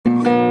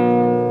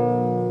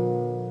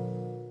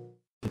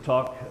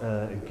talk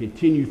and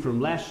continue from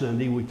last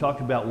Sunday. We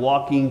talked about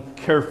walking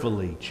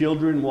carefully,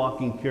 children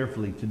walking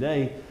carefully.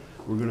 Today,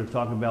 we're going to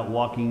talk about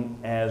walking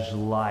as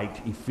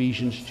light.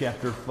 Ephesians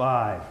chapter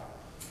 5.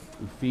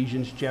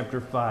 Ephesians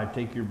chapter 5.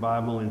 Take your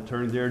Bible and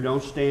turn there.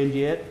 Don't stand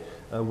yet.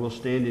 We'll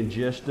stand in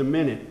just a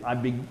minute.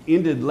 I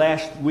ended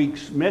last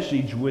week's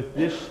message with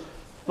this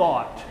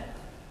thought.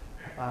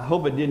 I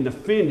hope it didn't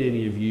offend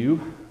any of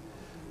you,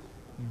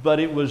 but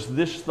it was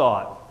this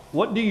thought.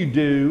 What do you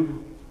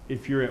do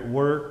if you're at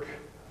work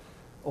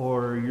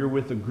or you're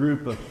with a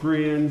group of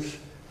friends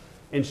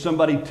and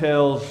somebody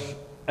tells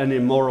an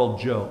immoral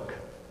joke?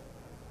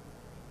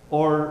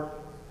 Or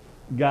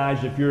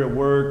guys, if you're at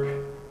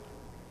work,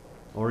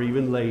 or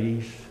even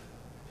ladies,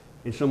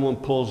 and someone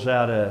pulls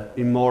out an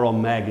immoral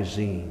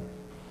magazine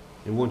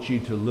and wants you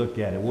to look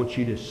at it, wants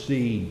you to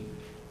see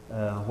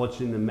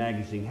what's in the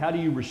magazine. How do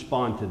you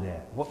respond to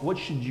that? What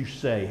should you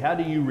say? How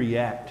do you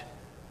react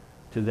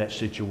to that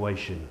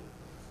situation?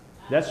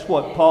 That's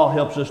what Paul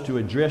helps us to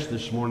address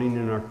this morning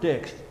in our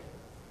text.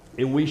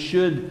 And we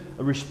should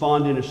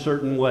respond in a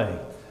certain way.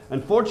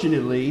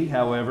 Unfortunately,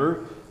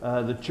 however,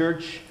 the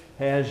church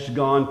has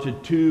gone to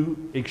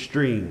two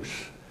extremes.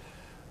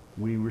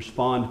 We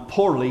respond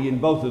poorly in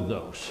both of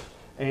those.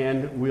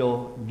 And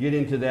we'll get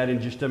into that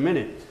in just a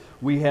minute.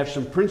 We have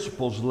some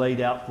principles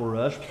laid out for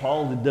us.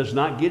 Paul does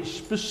not get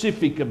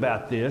specific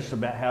about this,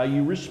 about how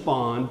you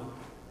respond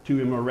to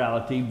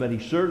immorality, but he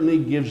certainly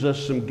gives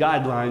us some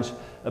guidelines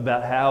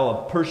about how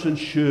a person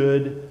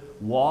should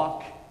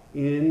walk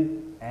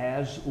in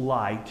as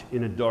light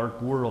in a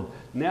dark world.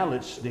 Now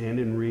let's stand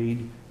and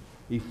read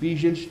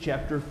Ephesians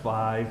chapter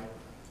 5,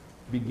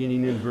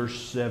 beginning in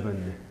verse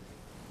 7.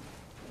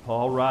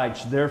 Paul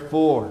writes,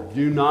 "Therefore,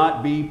 do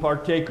not be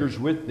partakers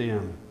with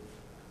them,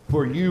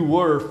 for you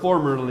were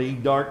formerly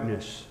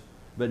darkness,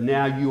 but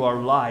now you are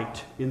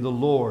light in the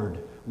Lord.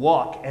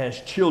 Walk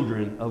as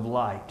children of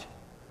light.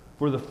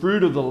 For the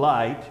fruit of the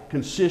light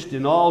consists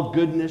in all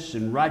goodness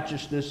and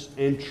righteousness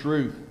and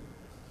truth,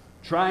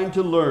 trying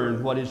to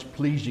learn what is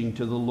pleasing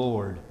to the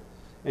Lord.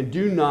 And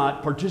do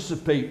not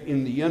participate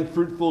in the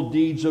unfruitful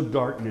deeds of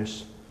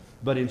darkness,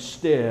 but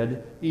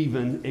instead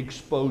even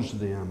expose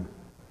them.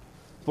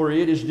 For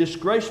it is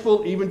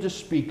disgraceful even to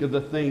speak of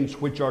the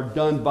things which are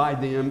done by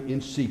them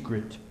in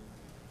secret.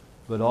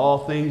 But all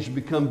things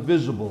become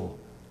visible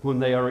when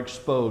they are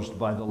exposed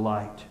by the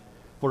light.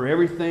 For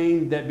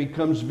everything that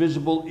becomes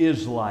visible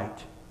is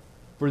light.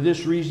 For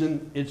this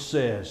reason it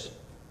says,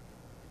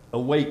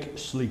 'Awake,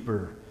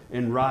 sleeper,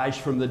 and rise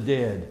from the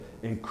dead,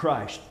 and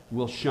Christ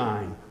will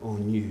shine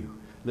on you.'"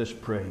 Let's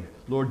pray.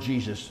 Lord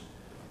Jesus,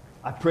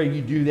 I pray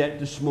you do that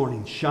this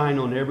morning. Shine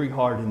on every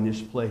heart in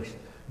this place.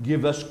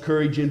 Give us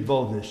courage and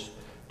boldness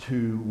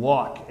to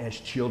walk as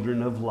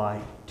children of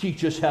light.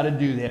 Teach us how to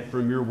do that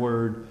from your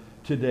word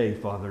today,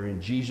 Father. In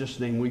Jesus'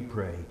 name we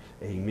pray.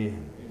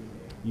 Amen.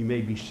 You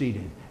may be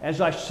seated. As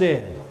I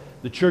said,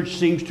 the church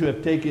seems to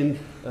have taken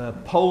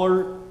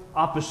polar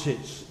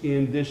opposites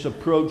in this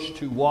approach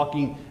to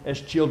walking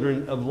as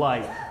children of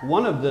light.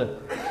 One of the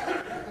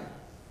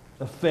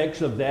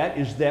effects of that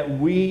is that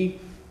we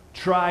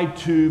try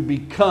to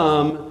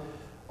become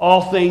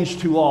all things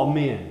to all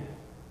men.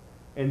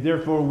 And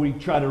therefore we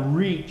try to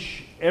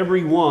reach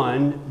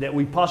everyone that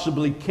we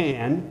possibly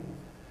can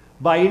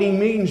by any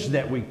means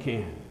that we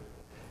can.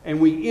 And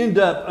we end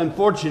up,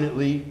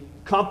 unfortunately,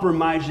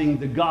 compromising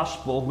the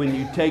gospel when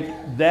you take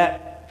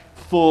that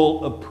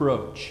full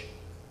approach.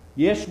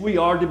 Yes, we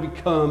are to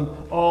become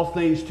all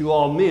things to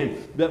all men,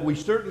 but we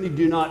certainly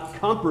do not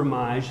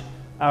compromise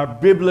our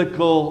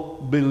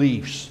biblical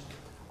beliefs,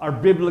 our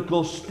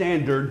biblical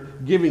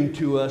standard given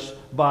to us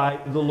by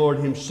the Lord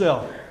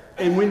himself.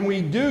 And when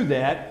we do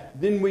that,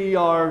 then we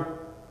are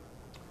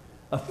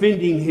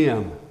offending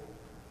him.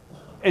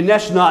 And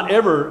that's not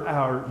ever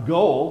our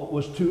goal,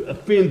 was to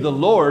offend the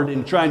Lord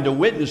in trying to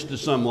witness to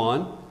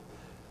someone.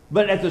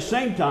 But at the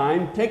same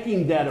time,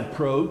 taking that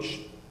approach,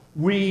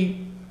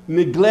 we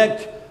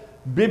neglect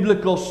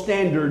biblical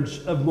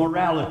standards of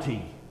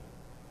morality.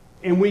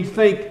 And we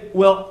think,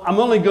 well, I'm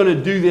only going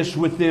to do this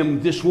with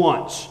them this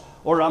once.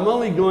 Or I'm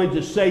only going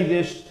to say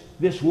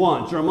this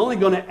once. Or I'm only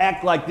going to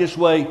act like this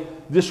way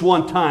this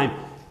one time.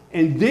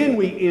 And then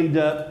we end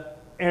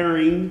up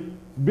erring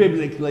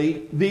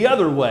biblically the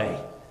other way.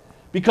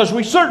 Because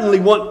we certainly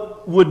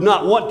would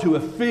not want to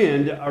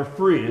offend our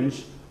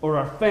friends or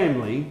our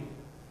family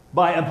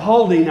by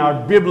upholding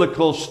our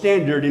biblical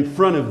standard in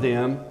front of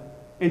them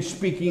and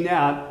speaking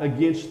out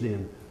against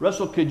them.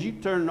 Russell, could you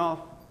turn off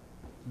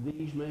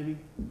these maybe?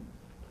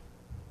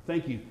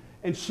 Thank you.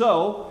 And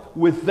so,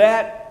 with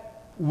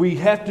that, we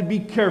have to be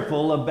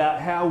careful about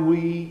how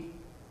we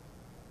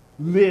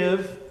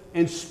live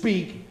and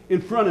speak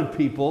in front of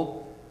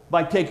people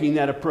by taking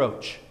that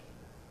approach.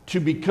 To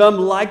become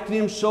like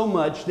them so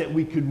much that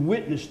we could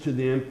witness to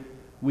them,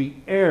 we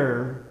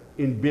err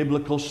in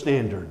biblical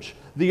standards.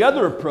 The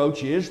other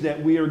approach is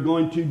that we are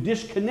going to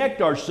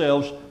disconnect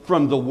ourselves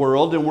from the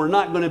world, and we're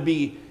not going to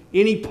be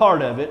any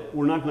part of it.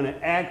 We're not going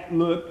to act,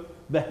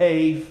 look,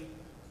 behave,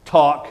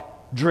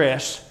 talk,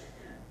 dress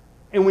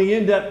and we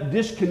end up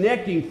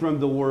disconnecting from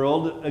the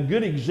world. A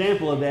good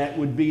example of that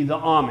would be the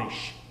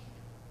Amish.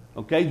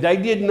 Okay, they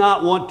did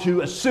not want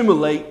to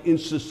assimilate in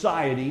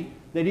society.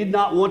 They did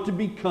not want to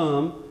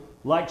become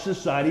like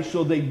society,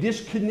 so they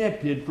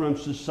disconnected from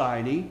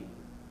society,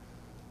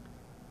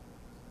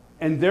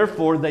 and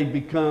therefore they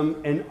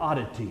become an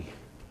oddity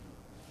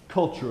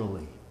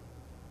culturally.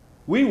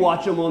 We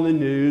watch them on the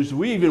news.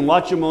 We even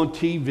watch them on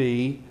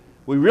TV.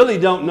 We really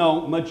don't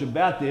know much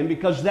about them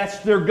because that's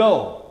their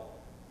goal.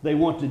 They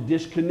want to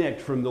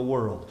disconnect from the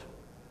world,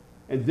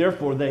 and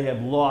therefore they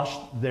have lost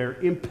their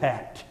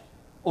impact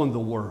on the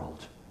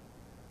world.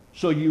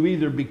 So you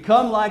either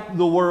become like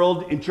the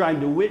world in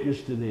trying to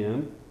witness to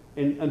them,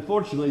 and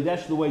unfortunately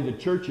that's the way the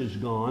church has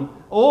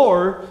gone,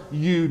 or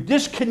you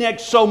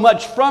disconnect so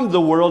much from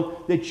the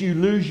world that you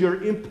lose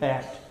your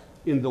impact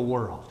in the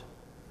world.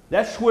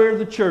 That's where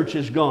the church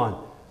has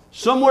gone.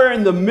 Somewhere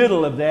in the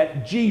middle of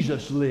that,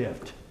 Jesus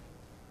lived.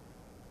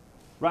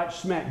 Right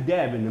smack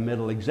dab in the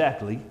middle,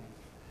 exactly.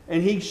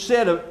 And he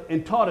said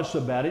and taught us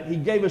about it. He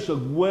gave us a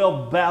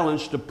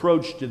well-balanced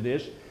approach to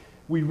this.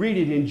 We read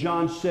it in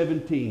John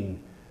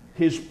 17,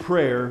 his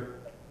prayer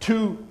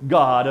to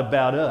God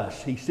about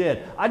us. He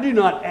said, I do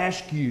not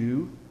ask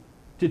you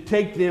to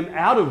take them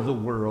out of the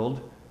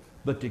world,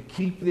 but to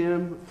keep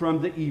them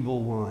from the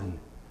evil one.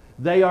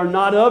 They are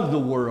not of the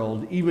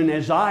world, even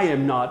as I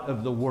am not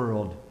of the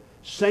world.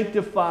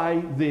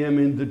 Sanctify them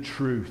in the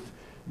truth.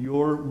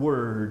 Your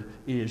word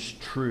is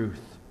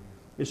truth.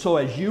 And so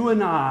as you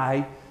and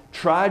I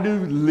try to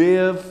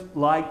live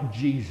like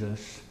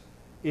Jesus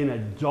in a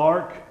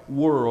dark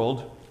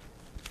world,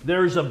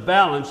 there's a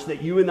balance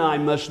that you and I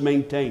must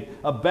maintain,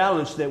 a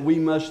balance that we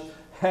must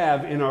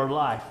have in our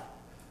life.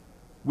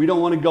 We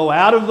don't want to go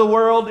out of the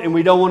world, and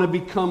we don't want to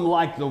become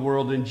like the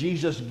world, and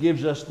Jesus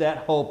gives us that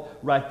hope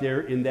right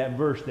there in that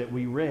verse that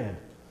we read.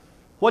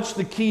 What's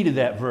the key to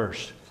that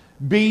verse?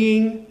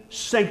 Being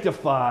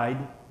sanctified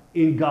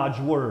in God's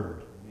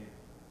Word.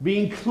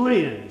 Being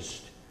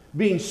cleansed,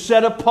 being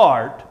set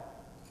apart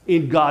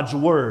in God's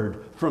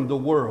Word from the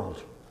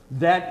world.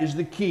 That is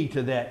the key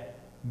to that.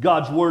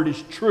 God's Word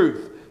is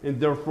truth, and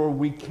therefore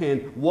we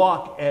can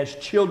walk as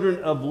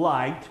children of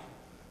light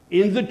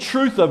in the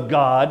truth of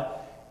God.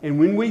 And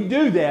when we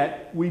do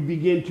that, we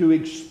begin to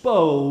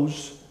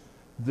expose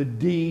the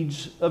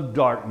deeds of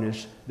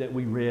darkness that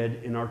we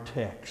read in our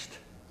text.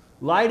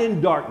 Light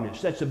and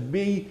darkness, that's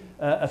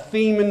a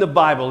theme in the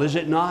Bible, is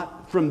it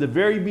not? From the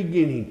very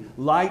beginning,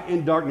 light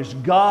and darkness.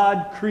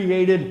 God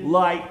created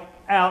light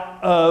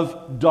out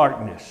of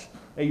darkness.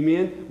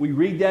 Amen? We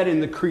read that in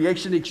the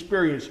creation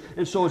experience.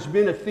 And so it's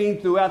been a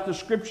theme throughout the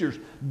Scriptures.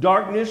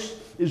 Darkness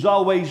is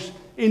always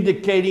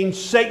indicating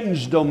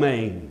Satan's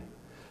domain.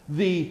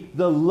 The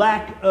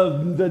lack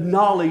of the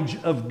knowledge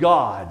of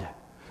God.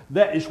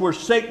 That is where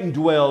Satan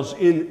dwells,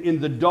 in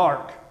the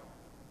dark.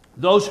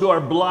 Those who are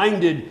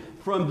blinded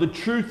from the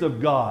truth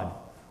of God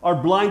are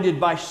blinded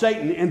by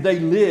Satan, and they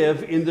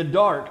live in the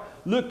dark.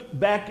 Look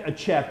back a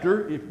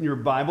chapter in your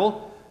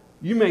Bible.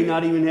 You may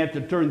not even have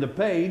to turn the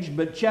page,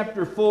 but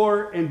chapter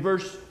 4 and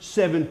verse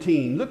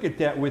 17. Look at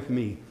that with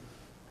me.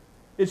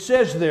 It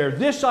says there,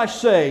 "This I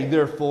say,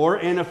 therefore,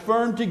 and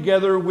affirm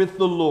together with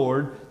the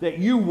Lord, that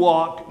you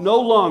walk no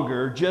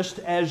longer just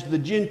as the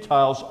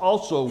Gentiles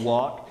also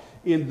walk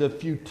in the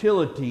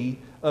futility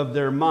of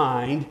their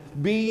mind,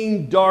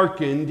 being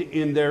darkened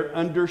in their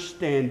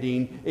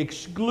understanding,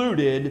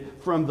 excluded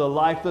from the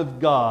life of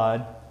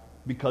God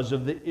because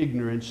of the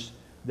ignorance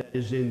that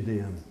is in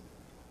them."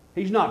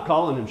 He's not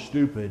calling them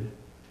stupid.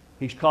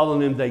 He's calling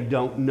them they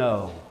don't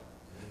know.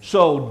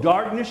 So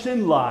darkness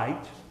and light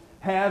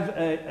have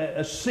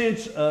a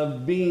sense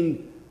of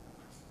being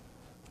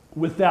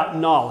without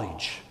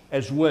knowledge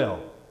as well.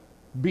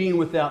 Being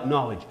without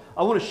knowledge.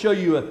 I want to show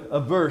you a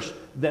verse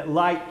that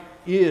light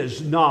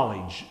is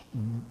knowledge.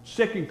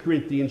 2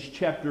 Corinthians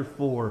chapter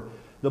 4,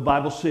 the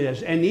Bible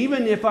says, "And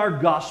even if our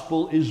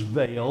gospel is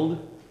veiled,"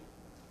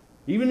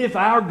 even if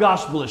our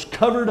gospel is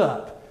covered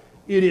up,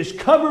 it is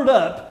covered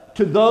up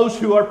to those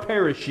who are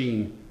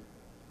perishing,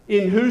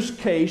 in whose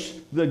case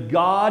the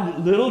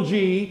God, little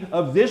g,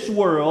 of this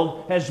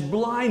world has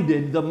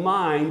blinded the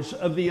minds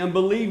of the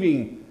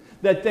unbelieving,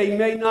 that they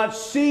may not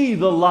see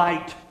the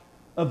light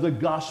of the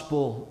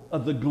gospel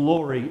of the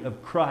glory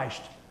of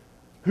Christ,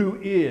 who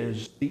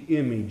is the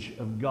image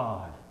of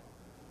God.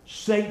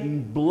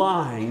 Satan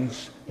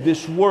blinds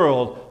this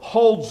world,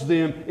 holds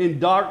them in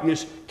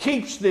darkness,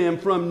 keeps them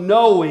from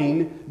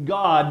knowing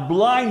God,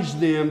 blinds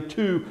them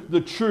to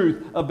the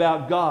truth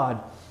about God.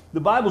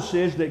 The Bible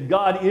says that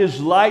God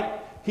is light.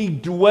 He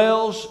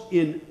dwells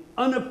in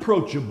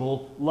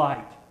unapproachable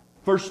light.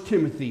 1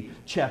 Timothy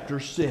chapter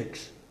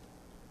 6.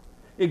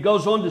 It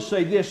goes on to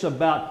say this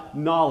about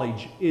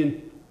knowledge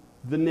in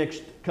the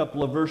next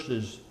couple of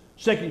verses.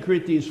 2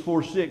 Corinthians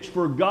 4:6,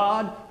 "For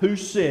God who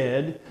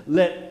said,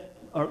 let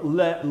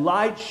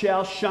light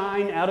shall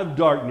shine out of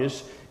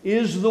darkness,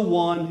 is the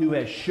one who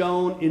has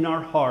shone in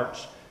our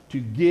hearts to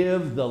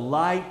give the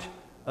light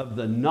of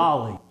the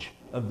knowledge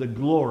of the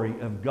glory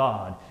of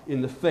God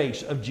in the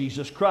face of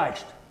Jesus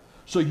Christ."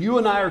 So you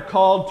and I are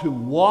called to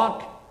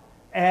walk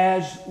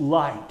as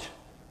light.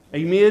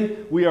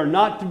 Amen? We are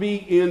not to be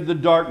in the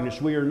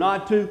darkness. We are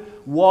not to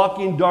walk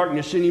in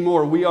darkness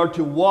anymore. We are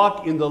to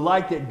walk in the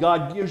light that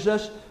God gives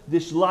us.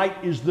 This light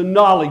is the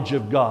knowledge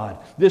of God.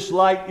 This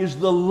light is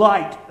the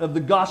light of the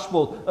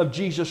gospel of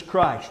Jesus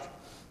Christ.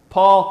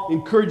 Paul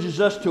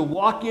encourages us to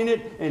walk in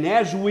it, and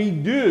as we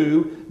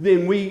do,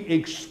 then we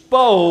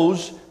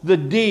expose the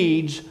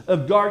deeds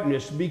of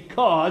darkness,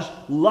 because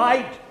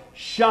light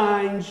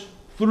shines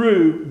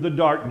through the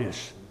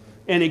darkness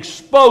and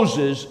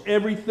exposes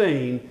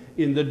everything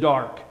in the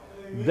dark.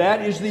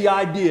 That is the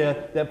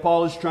idea that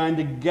Paul is trying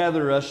to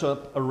gather us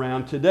up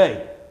around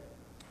today.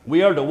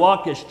 We are to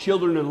walk as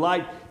children of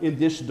light in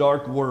this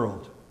dark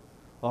world.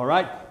 All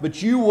right?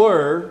 But you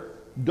were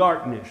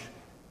darkness.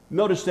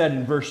 Notice that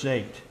in verse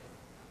 8.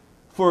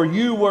 For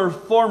you were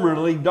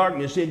formerly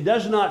darkness. It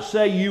does not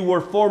say you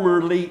were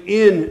formerly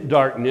in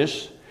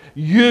darkness.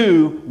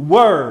 You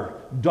were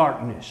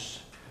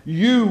darkness.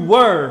 You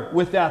were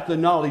without the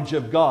knowledge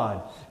of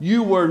God.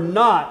 You were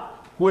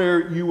not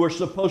where you were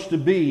supposed to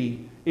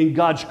be in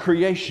God's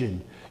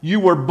creation. You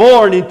were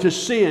born into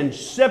sin,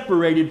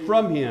 separated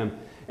from Him.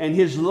 And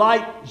His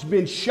light has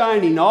been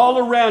shining all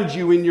around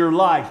you in your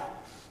life.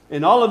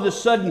 And all of a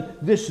sudden,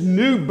 this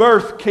new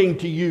birth came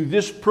to you.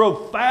 This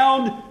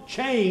profound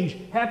change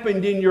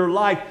happened in your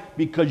life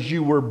because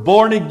you were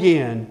born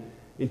again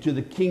into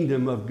the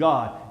kingdom of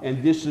God.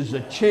 And this is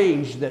a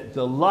change that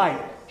the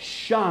light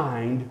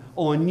shined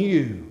on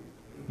you.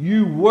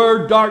 You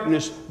were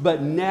darkness,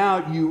 but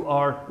now you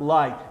are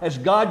light. As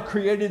God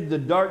created the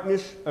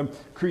darkness,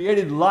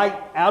 created light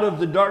out of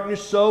the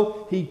darkness,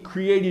 so He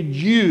created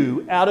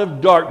you out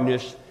of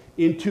darkness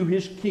into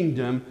His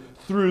kingdom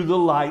through the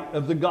light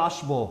of the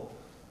gospel.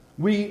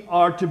 We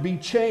are to be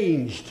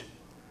changed.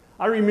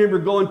 I remember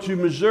going to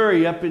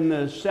Missouri, up in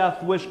the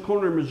southwest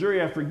corner of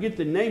Missouri. I forget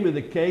the name of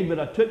the cave, but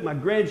I took my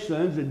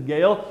grandsons and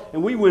Gail,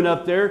 and we went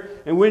up there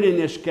and went in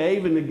this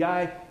cave, and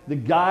the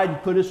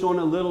guide put us on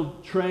a little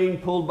train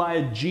pulled by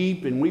a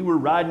Jeep, and we were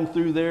riding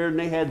through there, and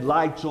they had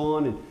lights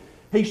on, and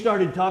he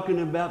started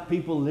talking about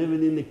people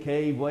living in the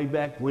cave way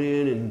back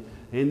when,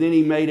 and then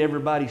he made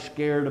everybody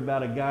scared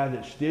about a guy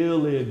that still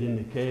lived in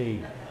the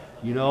cave.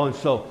 You know, and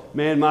so,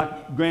 man, my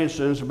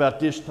grandsons about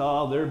this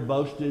tall, they're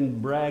boasting,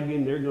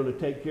 bragging, they're going to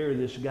take care of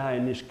this guy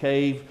in this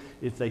cave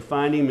if they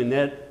find him, and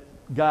that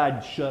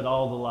guide shut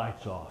all the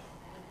lights off.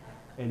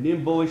 And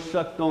them boys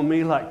sucked on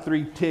me like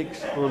 3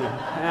 ticks on a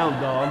hound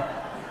dog.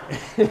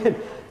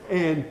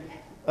 and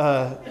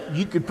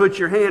you could put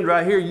your hand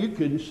right here, you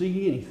couldn't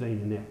see anything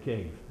in that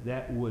cave.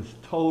 That was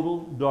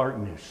total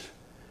darkness.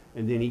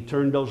 And then he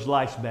turned those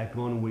lights back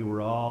on, and we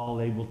were all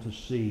able to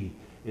see.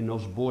 And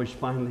those boys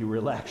finally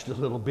relaxed a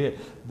little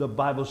bit. The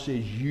Bible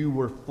says you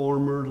were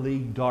formerly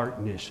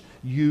darkness.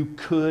 You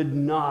could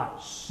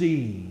not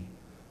see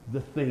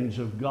the things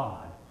of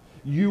God.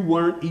 You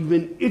weren't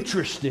even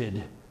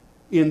interested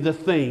in the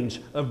things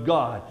of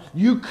God.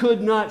 You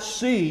could not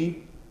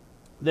see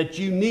that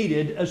you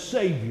needed a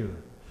Savior.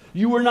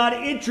 You were not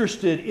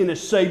interested in a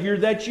Savior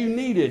that you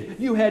needed.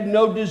 You had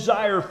no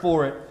desire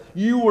for it.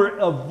 You were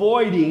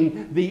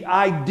avoiding the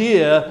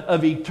idea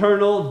of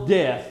eternal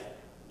death,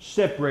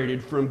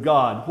 separated from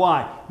God.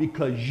 Why?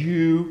 Because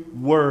you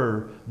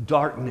were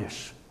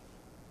darkness.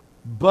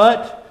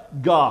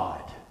 But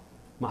God,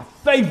 my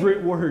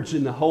favorite words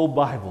in the whole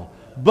Bible,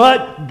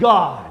 but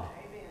God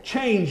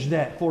changed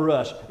that for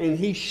us, and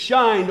He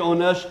shined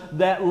on us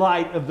that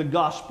light of the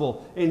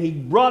gospel, and He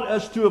brought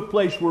us to a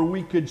place where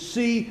we could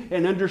see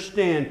and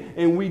understand,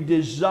 and we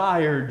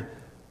desired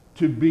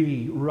to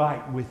be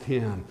right with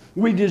Him.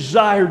 We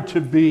desired to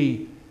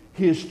be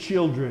His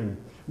children.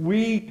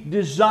 We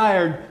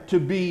desired to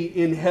be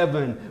in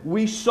heaven.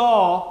 We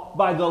saw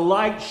by the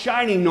light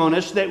shining on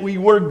us that we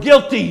were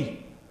guilty.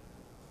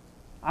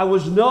 I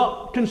was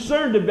not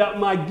concerned about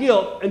my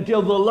guilt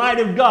until the light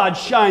of God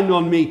shined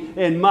on me,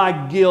 and my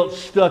guilt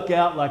stuck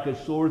out like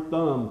a sore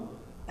thumb.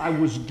 I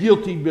was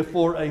guilty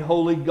before a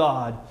holy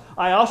God.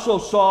 I also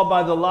saw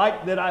by the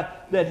light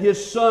that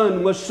His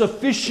Son was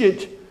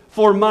sufficient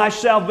for my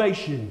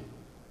salvation.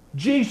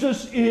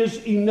 Jesus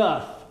is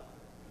enough.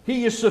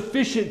 He is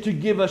sufficient to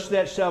give us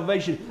that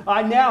salvation.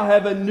 I now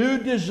have a new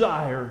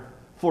desire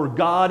for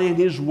God and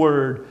His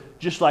Word,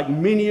 just like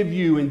many of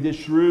you in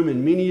this room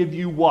and many of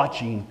you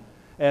watching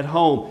at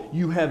home.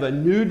 You have a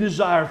new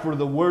desire for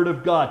the Word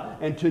of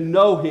God and to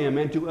know Him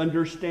and to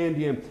understand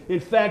Him. In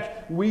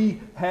fact,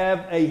 we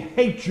have a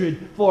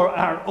hatred for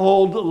our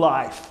old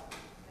life.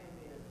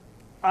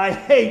 I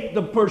hate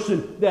the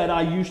person that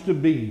I used to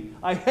be.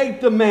 I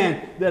hate the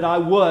man that I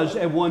was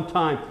at one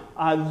time.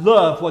 I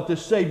love what the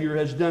Savior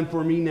has done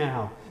for me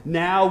now.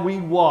 Now we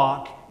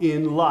walk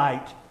in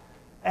light,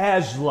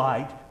 as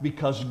light,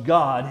 because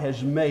God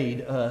has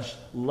made us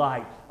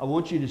light. I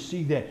want you to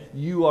see that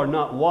you are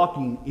not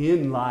walking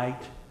in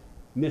light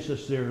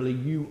necessarily.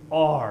 You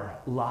are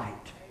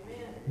light.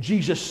 Amen.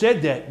 Jesus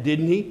said that,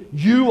 didn't He?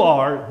 You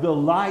are the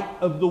light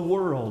of the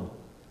world.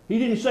 He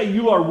didn't say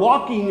you are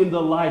walking in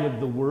the light of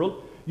the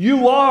world.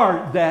 You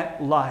are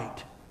that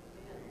light.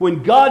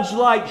 When God's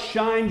light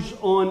shines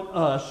on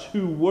us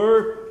who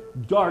were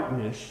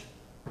darkness,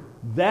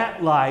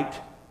 that light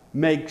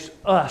makes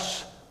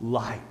us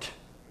light.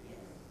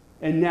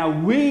 And now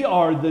we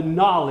are the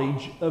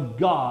knowledge of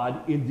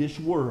God in this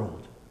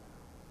world.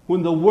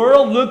 When the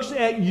world looks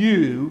at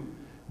you,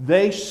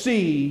 they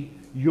see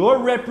your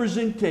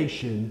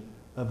representation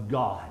of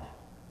God,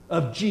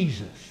 of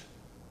Jesus.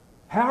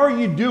 How are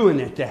you doing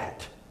at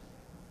that?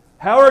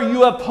 How are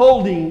you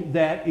upholding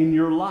that in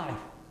your life?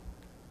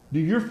 Do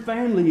your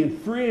family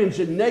and friends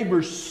and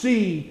neighbors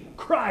see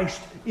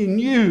Christ in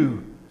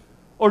you?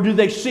 Or do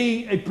they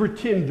see a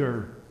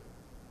pretender?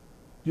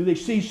 Do they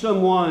see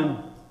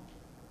someone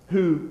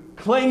who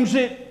claims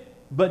it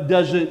but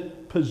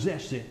doesn't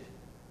possess it?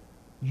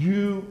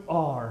 You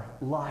are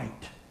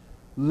light.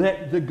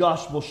 Let the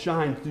gospel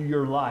shine through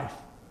your life.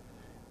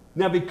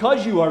 Now,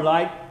 because you are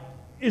light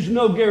is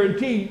no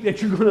guarantee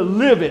that you're going to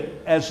live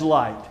it as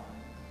light.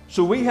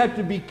 So we have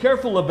to be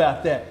careful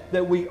about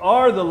that we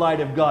are the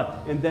light of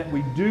God and that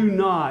we do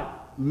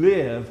not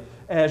live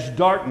as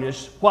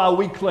darkness while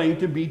we claim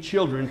to be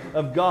children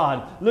of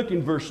God. Look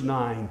in verse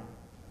 9.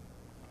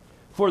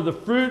 For the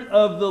fruit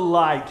of the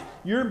light,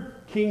 your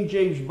King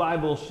James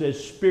Bible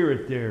says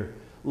spirit there.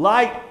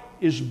 Light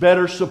is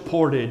better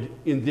supported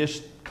in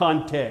this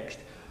context.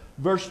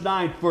 Verse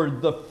 9, for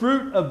the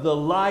fruit of the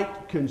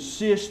light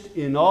consists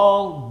in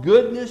all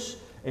goodness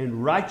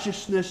and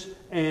righteousness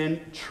and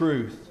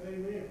truth.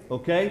 Amen.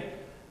 Okay?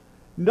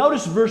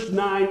 Notice verse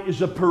 9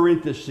 is a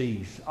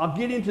parenthesis. I'll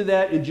get into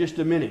that in just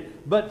a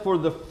minute. But for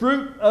the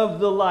fruit of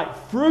the light,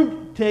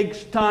 fruit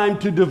takes time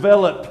to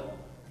develop.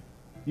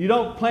 You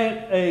don't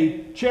plant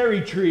a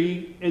cherry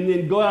tree and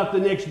then go out the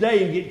next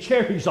day and get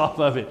cherries off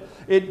of it.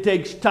 It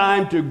takes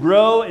time to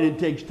grow and it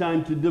takes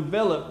time to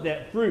develop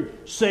that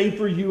fruit. Same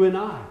for you and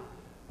I.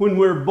 When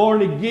we're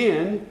born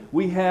again,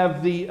 we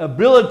have the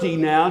ability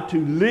now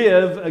to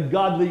live a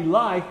godly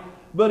life,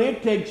 but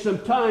it takes some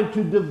time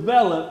to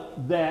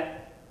develop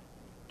that,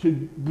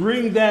 to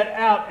bring that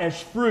out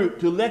as fruit,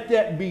 to let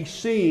that be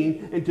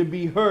seen and to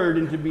be heard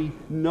and to be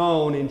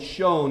known and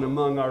shown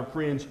among our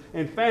friends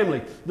and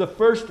family. The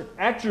first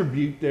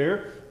attribute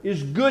there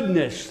is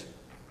goodness.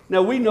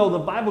 Now we know the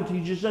Bible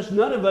teaches us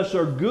none of us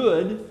are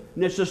good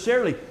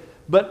necessarily,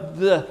 but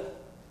the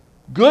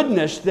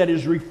goodness that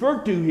is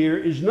referred to here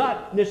is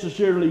not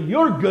necessarily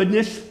your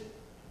goodness.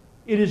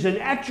 It is an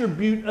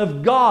attribute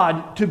of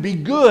God to be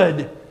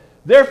good.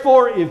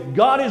 Therefore, if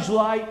God is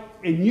light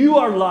and you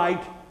are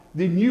light,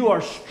 then you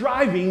are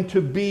striving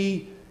to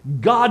be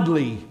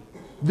godly.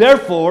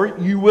 Therefore,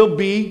 you will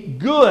be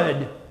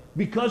good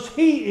because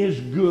He is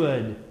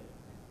good.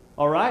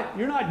 All right?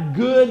 You're not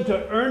good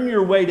to earn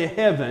your way to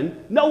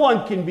heaven. No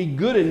one can be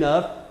good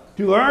enough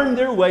to earn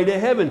their way to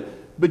heaven.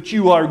 But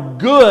you are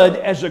good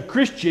as a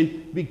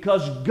Christian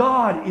because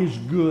God is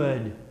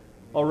good.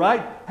 All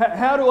right?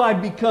 How do I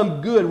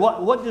become good?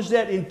 What does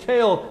that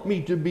entail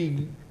me to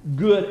be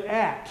good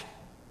at?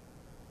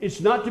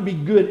 It's not to be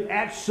good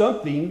at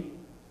something.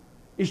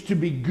 It's to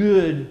be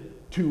good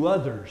to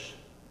others.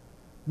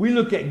 We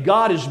look at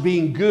God as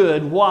being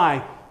good.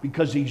 Why?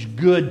 Because He's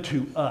good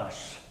to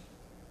us.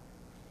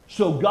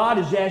 So God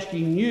is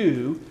asking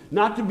you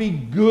not to be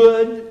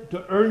good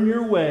to earn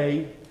your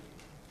way.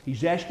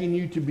 He's asking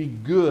you to be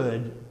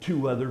good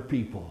to other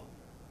people.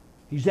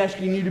 He's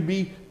asking you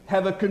to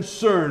have a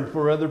concern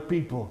for other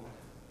people,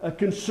 a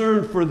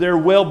concern for their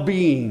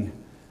well-being,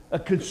 a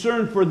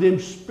concern for them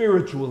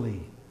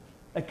spiritually,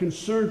 a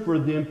concern for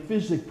them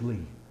physically.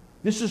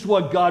 This is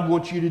what God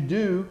wants you to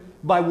do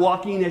by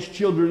walking as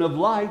children of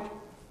light.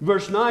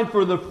 Verse 9,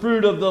 for the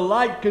fruit of the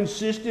light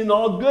consists in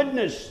all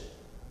goodness.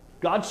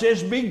 God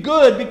says, be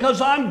good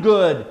because I'm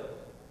good.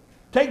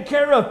 Take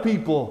care of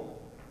people.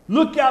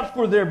 Look out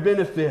for their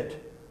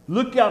benefit.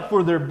 Look out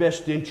for their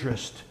best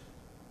interest.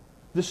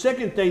 The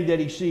second thing that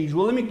he sees,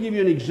 well, let me give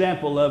you an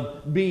example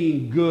of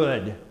being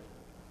good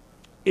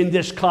in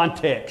this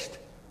context.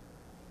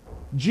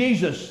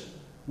 Jesus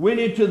went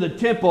into the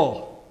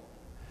temple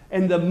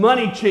and the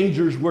money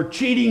changers were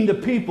cheating the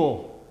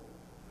people.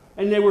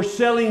 And they were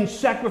selling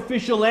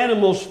sacrificial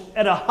animals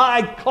at a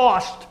high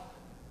cost.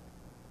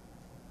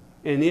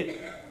 And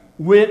it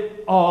went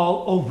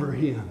all over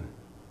him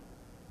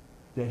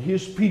that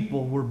his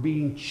people were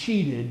being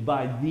cheated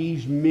by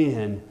these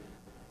men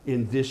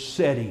in this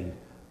setting.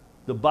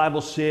 The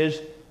Bible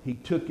says he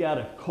took out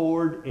a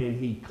cord and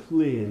he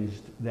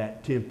cleansed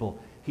that temple.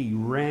 He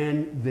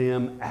ran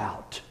them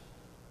out.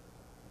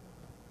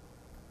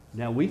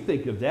 Now we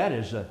think of that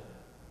as a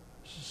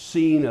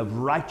scene of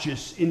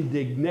righteous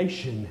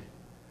indignation.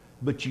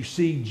 But you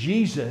see,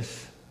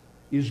 Jesus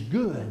is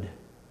good.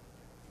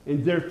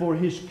 And therefore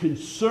his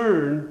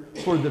concern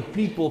for the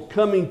people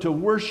coming to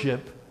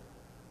worship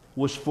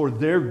was for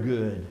their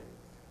good.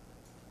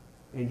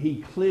 And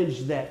he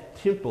cleansed that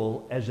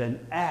temple as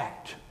an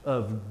act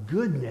of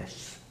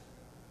goodness.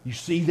 You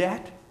see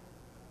that?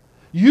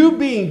 You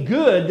being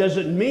good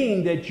doesn't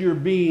mean that you're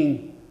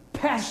being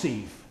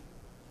passive.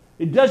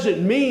 It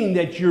doesn't mean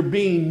that you're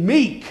being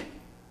meek.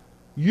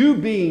 You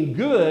being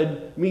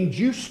good means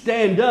you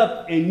stand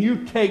up and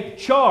you take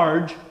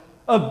charge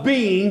of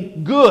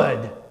being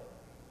good,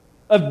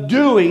 of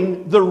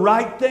doing the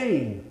right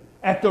thing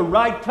at the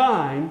right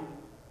time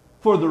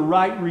for the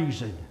right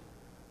reason.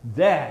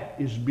 That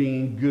is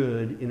being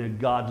good in a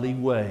godly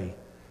way.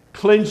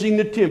 Cleansing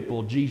the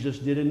temple, Jesus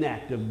did an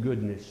act of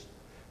goodness.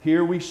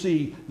 Here we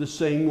see the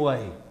same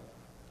way.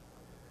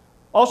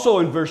 Also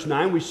in verse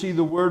 9, we see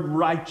the word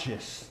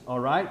righteous, all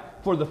right?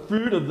 For the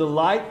fruit of the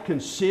light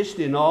consists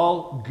in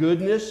all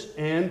goodness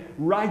and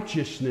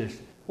righteousness.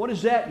 What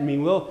does that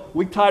mean? Well,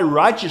 we tie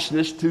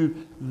righteousness to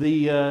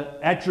the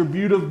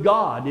attribute of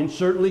God, and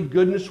certainly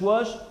goodness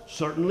was,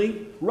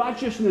 certainly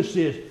righteousness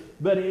is.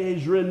 But it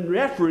is in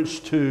reference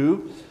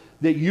to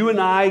that you and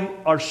I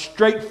are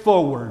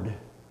straightforward.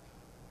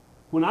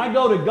 When I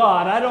go to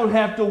God, I don't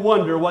have to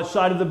wonder what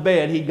side of the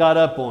bed He got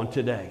up on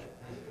today.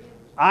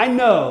 I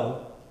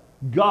know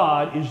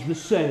God is the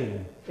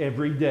same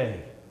every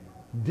day.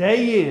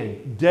 Day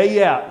in,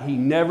 day out, He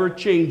never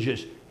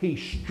changes.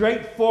 He's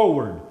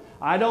straightforward.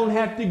 I don't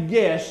have to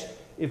guess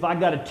if I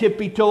got to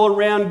tippy-toe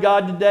around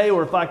God today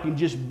or if I can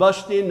just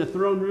bust in the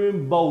throne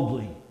room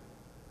boldly.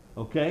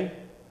 Okay?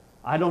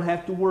 I don't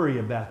have to worry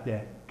about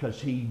that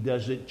because He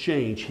doesn't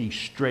change. He's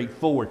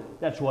straightforward.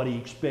 That's what He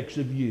expects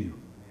of you.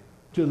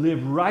 To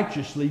live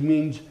righteously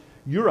means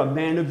you're a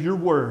man of your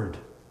word.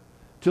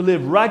 To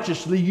live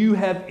righteously, you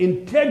have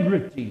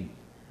integrity.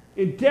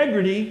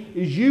 Integrity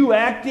is you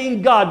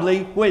acting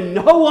godly when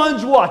no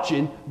one's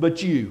watching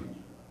but you.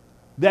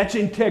 That's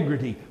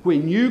integrity.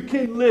 When you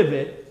can live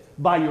it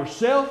by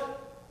yourself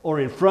or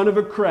in front of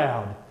a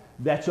crowd,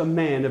 that's a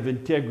man of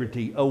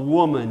integrity, a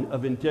woman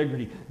of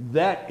integrity.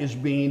 That is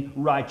being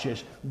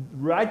righteous.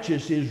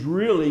 Righteous is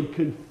really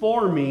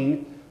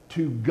conforming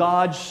to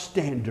God's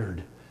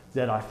standard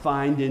that I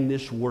find in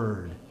this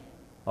word.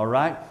 All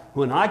right?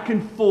 When I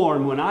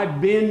conform, when I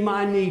bend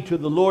my knee to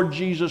the Lord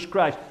Jesus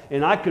Christ,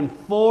 and I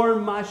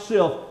conform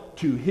myself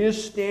to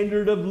His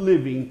standard of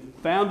living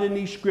found in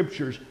these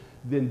scriptures,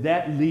 then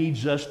that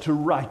leads us to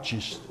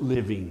righteous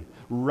living,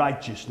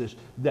 righteousness.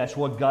 That's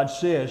what God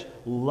says.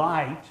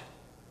 Light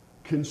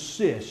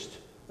consists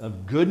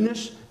of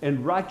goodness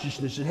and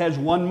righteousness. It has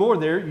one more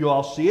there. You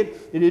all see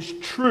it. It is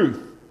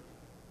truth.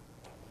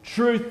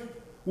 Truth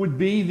would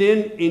be then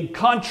in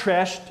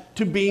contrast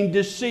to being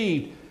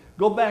deceived.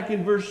 Go back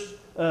in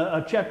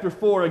chapter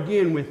 4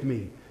 again with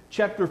me.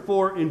 Chapter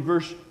 4 in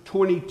verse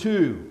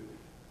 22.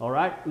 All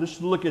right,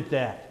 let's look at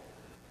that.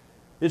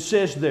 It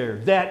says there,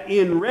 that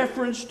in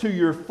reference to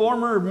your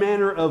former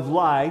manner of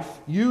life,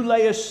 you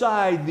lay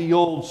aside the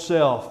old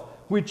self,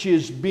 which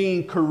is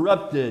being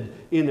corrupted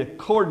in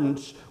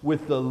accordance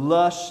with the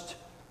lust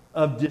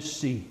of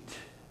deceit.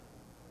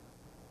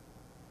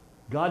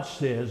 God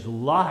says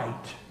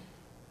light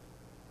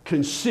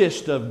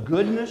consists of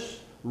goodness,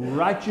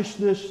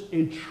 righteousness,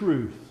 and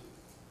truth.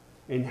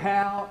 And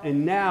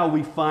now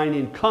we find,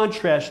 in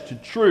contrast to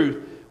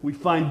truth, we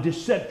find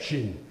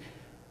deception.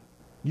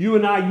 You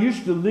and I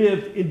used to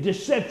live in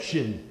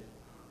deception.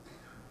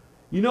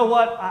 You know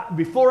what?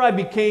 Before I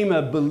became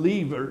a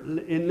believer,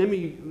 and let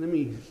me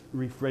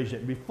rephrase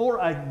that. Before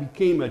I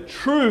became a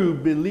true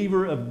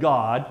believer of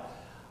God,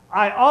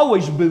 I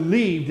always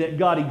believed that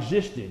God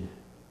existed.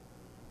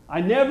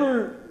 I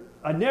never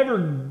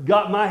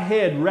got my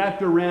head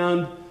wrapped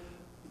around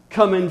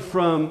coming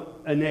from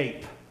an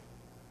ape.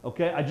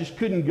 Okay? I just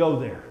couldn't go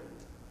there.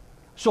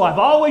 So I've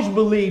always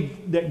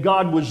believed that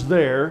God was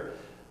there.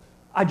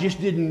 I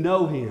just didn't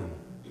know Him.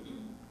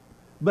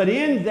 But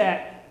in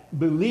that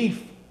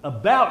belief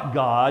about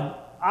God,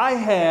 I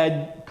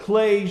had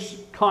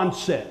Clay's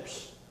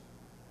concepts.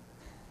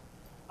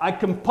 I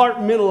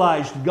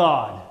compartmentalized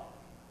God.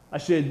 I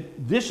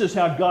said, this is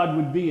how God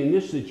would be in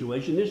this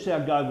situation, this is how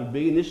God would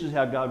be, and this is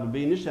how God would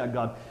be, and this is how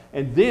God...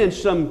 And then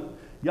some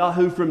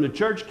yahoo from the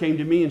church came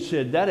to me and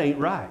said, that ain't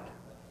right.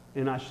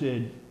 And I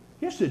said,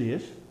 yes it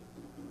is.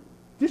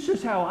 This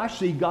is how I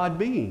see God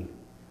being.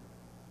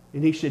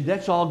 And he said,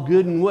 that's all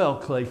good and well,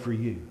 Clay, for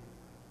you.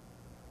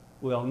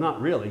 Well,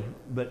 not really,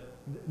 but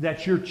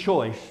that's your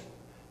choice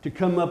to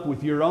come up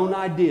with your own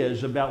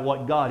ideas about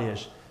what God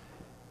is.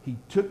 He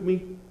took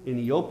me and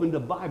he opened a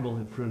Bible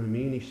in front of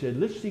me and he said,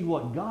 let's see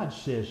what God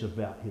says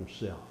about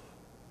Himself.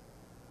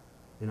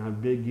 And I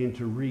began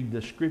to read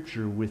the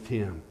scripture with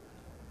him.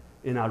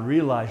 And I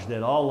realized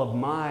that all of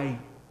my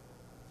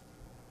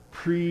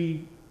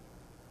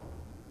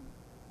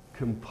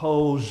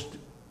pre-composed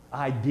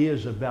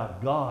ideas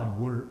about God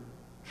weren't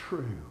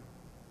true.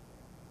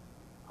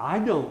 I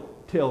don't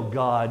tell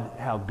God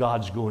how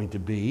God's going to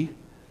be.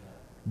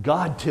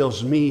 God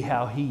tells me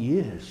how He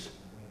is.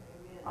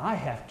 I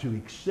have to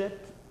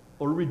accept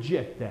or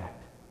reject that.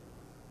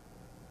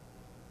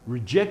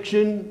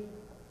 Rejection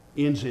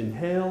ends in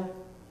hell.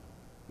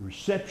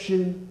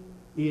 Reception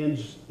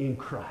ends in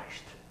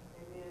Christ.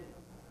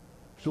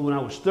 So when I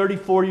was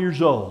 34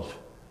 years old,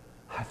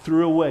 I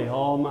threw away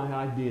all my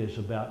ideas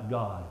about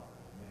God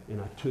and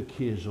I took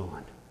His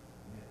on.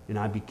 And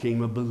I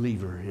became a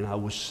believer and I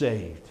was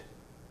saved.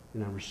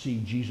 And I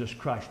received Jesus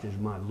Christ as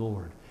my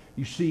Lord.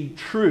 You see,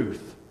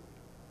 truth.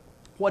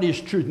 What is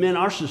truth? Man,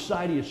 our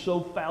society is so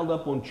fouled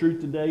up on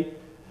truth today.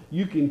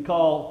 You can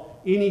call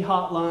any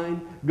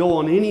hotline, go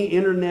on any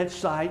internet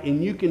site,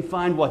 and you can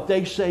find what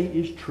they say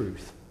is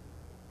truth.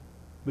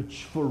 But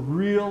for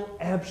real,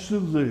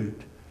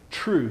 absolute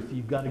truth,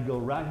 you've got to go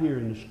right here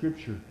in the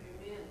Scripture.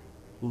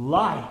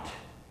 Light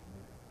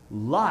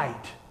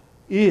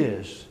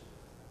is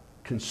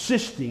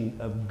consisting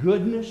of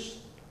goodness,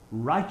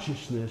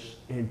 righteousness,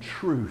 and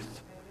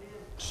truth.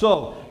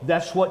 So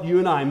that's what you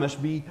and I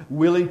must be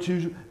willing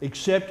to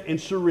accept and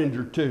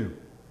surrender to.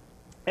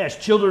 As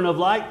children of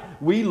light,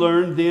 we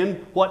learn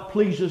then what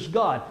pleases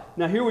God.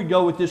 Now here we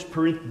go with this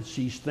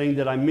parentheses thing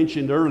that I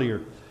mentioned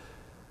earlier.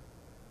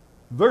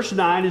 Verse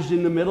 9 is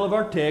in the middle of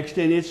our text,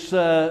 and it's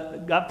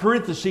got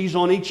parentheses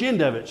on each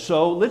end of it.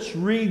 So let's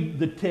read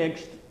the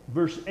text,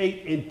 verse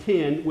 8 and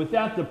 10,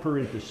 without the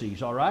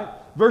parentheses, all right?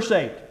 Verse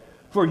 8,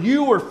 for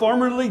you were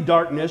formerly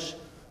darkness,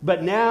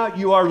 but now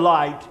you are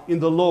light in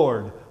the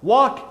Lord.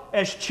 Walk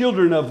as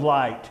children of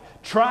light,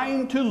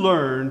 trying to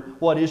learn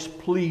what is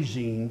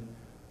pleasing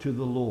to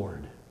the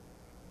Lord.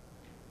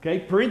 Okay,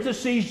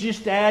 parentheses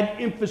just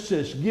add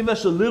emphasis. Give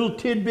us a little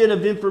tidbit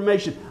of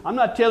information. I'm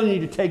not telling you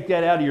to take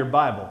that out of your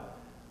Bible.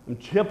 I'm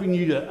helping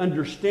you to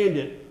understand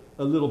it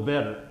a little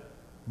better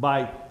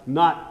by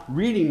not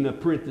reading the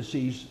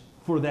parentheses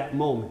for that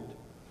moment.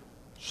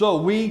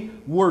 So we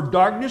were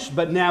darkness,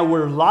 but now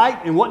we're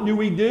light. And what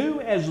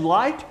do as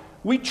light?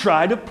 We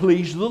try to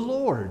please the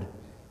Lord.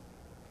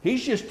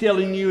 He's just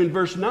telling you in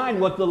verse 9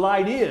 what the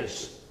light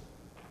is.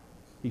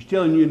 He's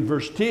telling you in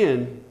verse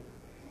 10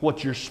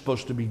 what you're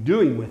supposed to be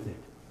doing with it.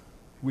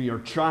 We are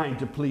trying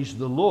to please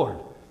the Lord.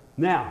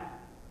 Now,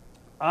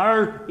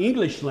 our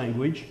English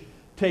language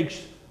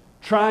takes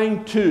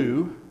trying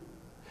to,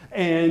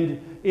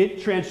 and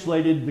it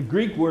translated the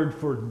Greek word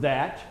for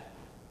that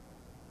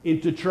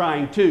into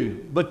trying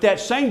to. But that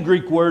same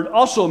Greek word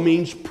also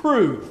means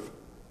prove.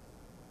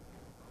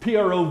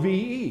 Prove.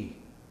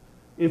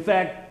 In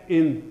fact,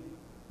 in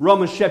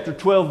Romans chapter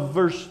 12,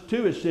 verse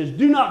 2, it says,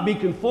 do not be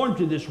conformed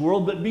to this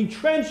world, but be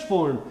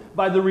transformed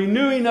by the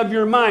renewing of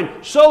your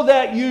mind, so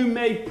that you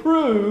may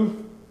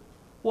prove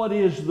what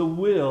is the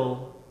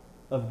will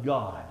of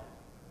God.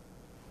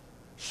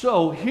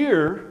 So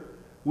here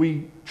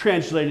we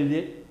translated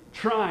it,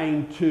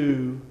 trying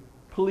to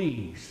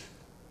please.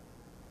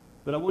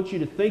 But I want you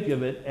to think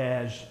of it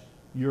as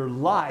your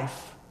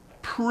life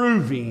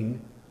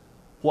proving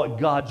what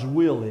God's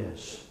will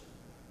is.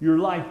 Your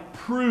life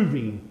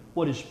proving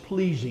what is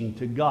pleasing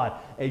to God.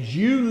 As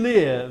you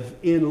live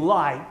in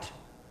light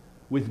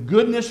with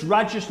goodness,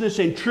 righteousness,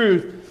 and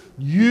truth,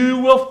 you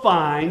will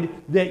find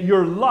that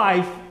your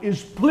life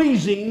is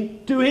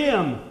pleasing to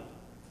Him.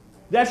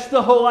 That's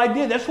the whole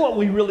idea. That's what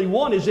we really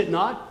want, is it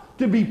not?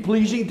 To be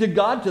pleasing to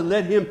God, to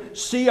let Him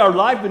see our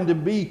life and to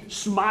be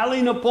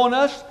smiling upon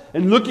us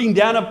and looking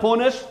down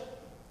upon us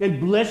and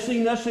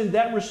blessing us in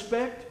that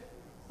respect.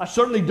 I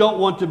certainly don't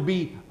want to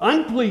be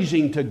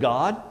unpleasing to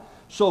God.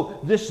 So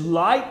this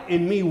light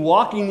and me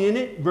walking in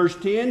it, verse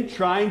 10,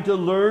 trying to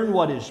learn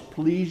what is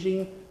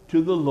pleasing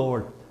to the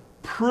Lord,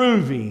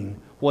 proving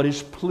what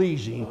is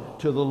pleasing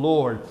to the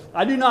Lord.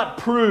 I do not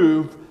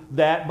prove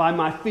that by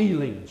my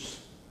feelings.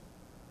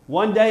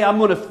 One day I'm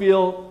going to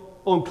feel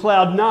on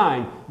cloud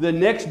 9. The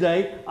next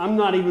day I'm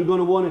not even going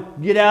to want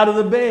to get out of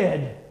the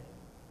bed.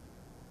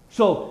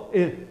 So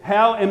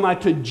how am I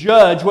to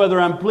judge whether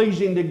I'm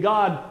pleasing to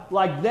God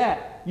like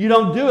that? You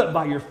don't do it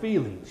by your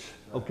feelings.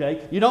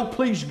 Okay? You don't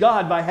please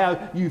God by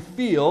how you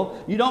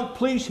feel. You don't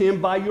please Him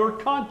by your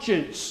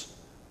conscience.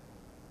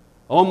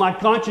 Oh, my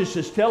conscience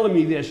is telling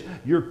me this.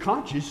 Your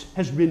conscience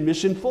has been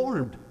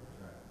misinformed.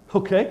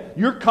 Okay?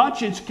 Your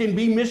conscience can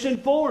be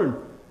misinformed.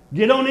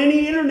 Get on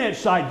any internet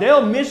site.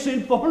 They'll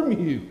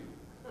misinform you.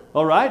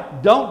 All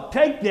right? Don't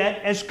take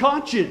that as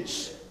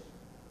conscience.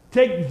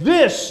 Take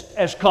this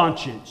as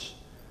conscience.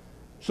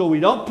 So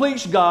we don't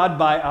please God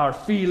by our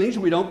feelings.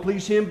 We don't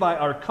please Him by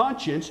our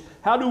conscience.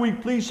 How do we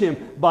please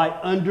Him? By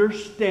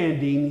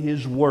understanding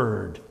His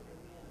Word.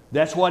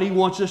 That's what He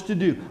wants us to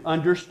do.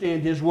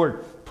 Understand His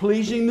Word.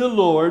 Pleasing the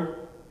Lord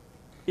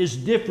is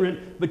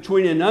different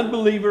between an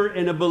unbeliever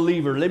and a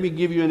believer. Let me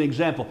give you an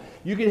example.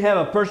 You can have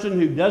a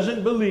person who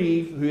doesn't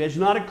believe, who is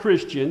not a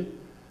Christian.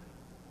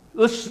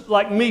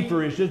 Like me,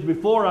 for instance,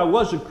 before I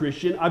was a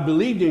Christian, I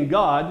believed in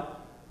God,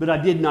 but I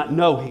did not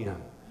know Him.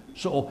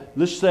 So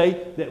let's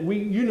say that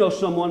you know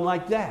someone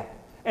like that.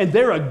 And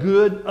they're a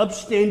good,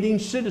 upstanding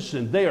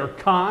citizen. They are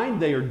kind,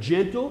 they are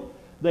gentle,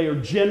 they are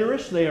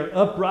generous, they are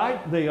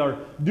upright, they are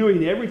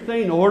doing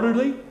everything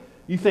orderly.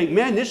 You think,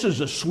 man, this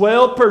is a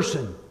swell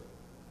person.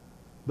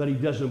 But he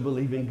doesn't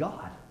believe in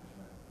God.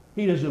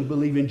 He doesn't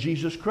believe in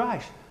Jesus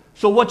Christ.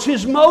 So what's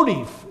his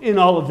motive in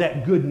all of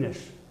that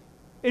goodness?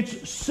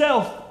 It's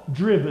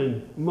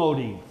self-driven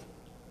motive.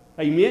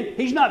 Amen?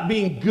 He's not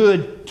being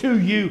good to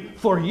you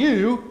for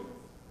you.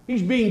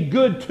 He's being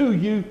good to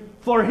you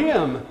for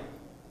Him.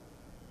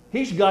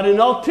 He's got an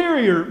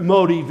ulterior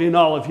motive in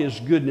all of his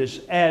goodness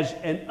as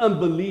an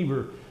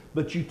unbeliever.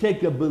 But you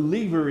take a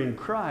believer in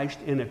Christ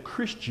and a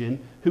Christian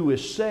who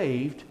is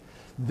saved,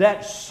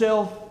 that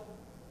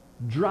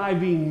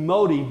self-driving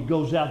motive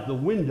goes out the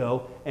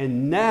window,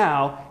 and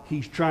now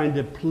He's trying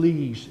to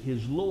please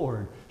his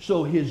Lord.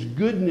 So his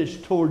goodness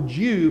towards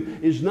you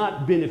is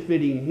not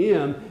benefiting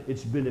him,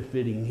 it's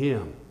benefiting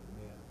him.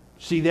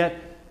 See that?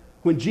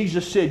 When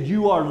Jesus said,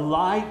 you are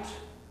light,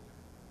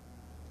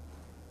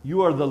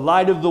 you are the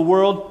light of the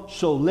world,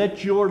 so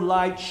let your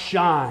light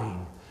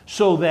shine,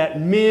 so that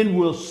men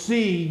will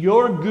see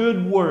your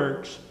good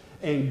works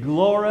and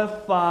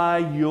glorify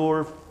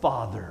your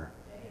Father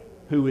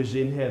who is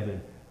in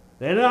heaven.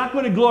 They're not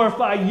going to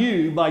glorify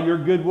you by your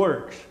good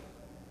works,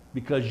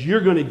 because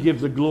you're going to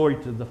give the glory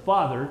to the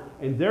Father,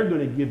 and they're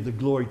going to give the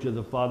glory to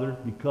the Father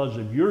because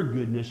of your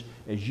goodness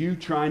as you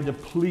trying to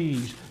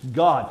please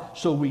God.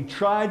 So we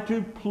try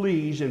to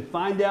please and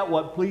find out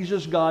what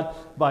pleases God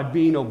by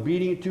being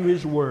obedient to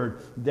His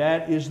Word.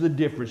 That is the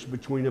difference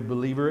between a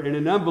believer and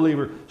an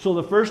unbeliever. So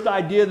the first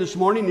idea this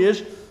morning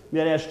is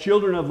that as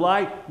children of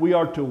light, we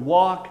are to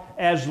walk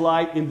as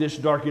light in this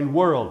darkened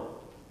world.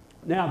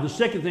 Now, the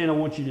second thing I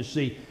want you to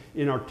see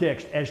in our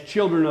text, as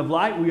children of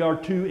light, we are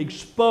to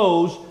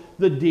expose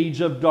the deeds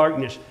of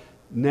darkness.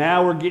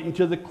 Now we're getting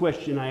to the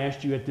question I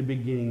asked you at the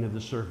beginning of the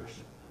service.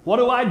 What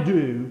do I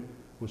do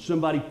when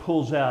somebody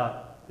pulls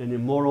out an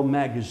immoral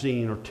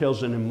magazine or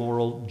tells an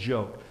immoral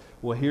joke?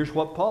 Well, here's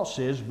what Paul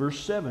says, verse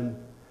 7.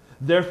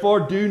 Therefore,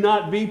 do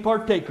not be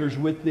partakers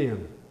with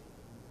them.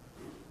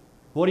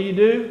 What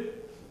do?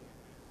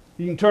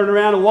 You can turn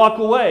around and walk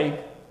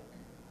away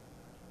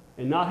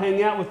and not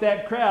hang out with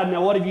that crowd.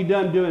 Now, what have you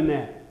done doing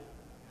that?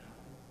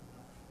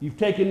 You've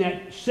taken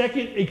that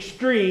second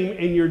extreme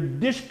and you're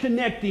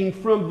disconnecting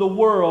from the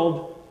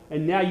world,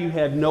 and now you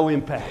have no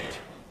impact.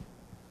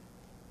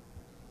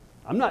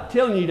 I'm not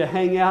telling you to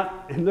hang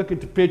out and look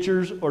at the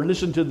pictures or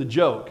listen to the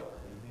joke.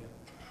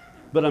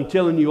 But I'm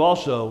telling you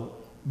also,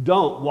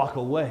 don't walk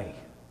away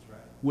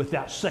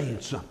without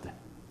saying something.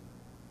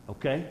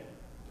 Okay?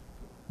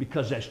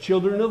 Because as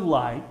children of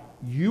light,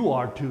 you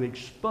are to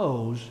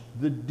expose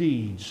the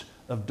deeds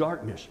of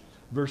darkness.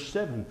 Verse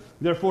 7,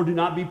 therefore do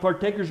not be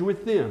partakers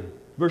with them.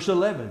 Verse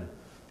 11,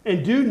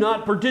 and do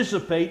not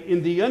participate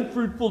in the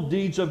unfruitful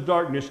deeds of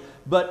darkness,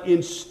 but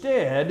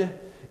instead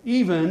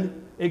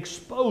even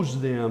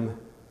expose them.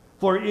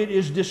 For it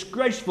is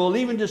disgraceful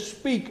even to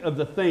speak of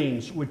the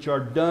things which are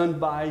done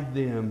by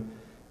them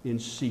in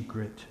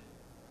secret.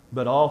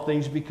 But all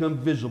things become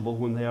visible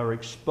when they are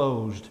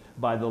exposed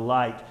by the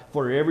light.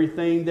 For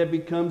everything that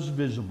becomes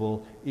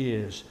visible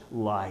is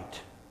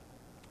light.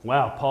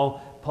 Wow,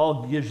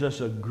 Paul gives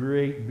us a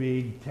great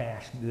big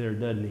task there,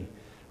 doesn't he?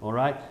 All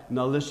right,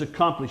 now let's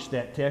accomplish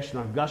that task,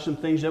 and I've got some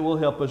things that will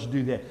help us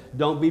do that.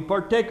 Don't be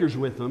partakers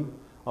with them,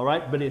 all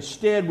right, but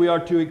instead we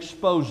are to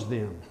expose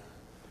them,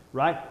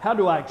 right? How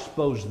do I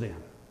expose them?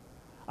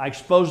 I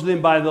expose them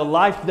by the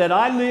life that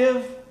I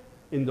live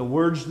and the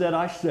words that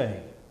I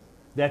say.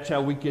 That's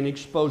how we can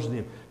expose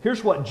them.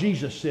 Here's what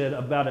Jesus said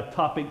about a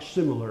topic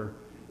similar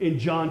in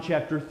John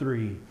chapter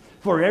 3.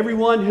 For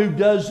everyone who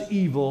does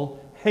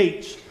evil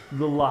hates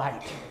the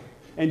light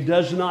and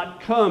does not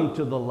come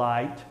to the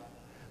light,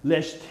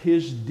 lest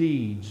his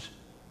deeds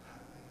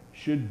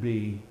should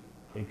be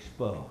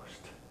exposed.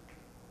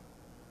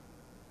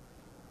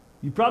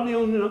 You're probably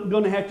only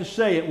going to have to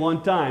say it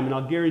one time, and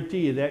I'll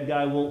guarantee you that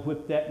guy won't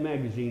whip that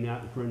magazine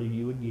out in front of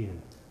you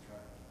again.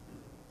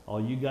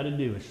 All you got to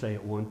do is say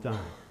it one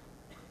time.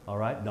 All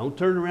right? Don't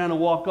turn around and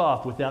walk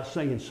off without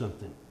saying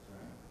something.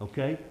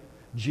 Okay?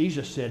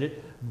 Jesus said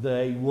it.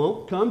 They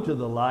won't come to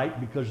the light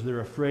because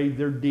they're afraid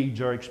their deeds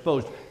are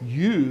exposed.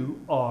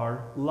 You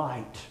are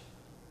light.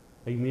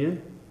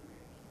 Amen?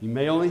 You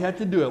may only have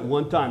to do it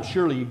one time.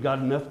 Surely you've got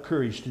enough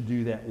courage to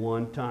do that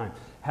one time.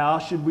 How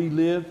should we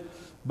live?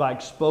 By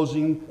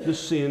exposing the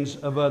sins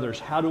of others.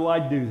 How do I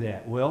do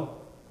that? Well,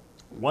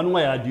 one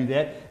way I do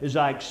that is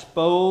I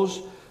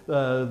expose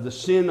the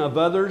sin of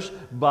others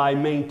by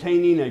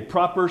maintaining a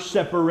proper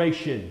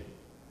separation.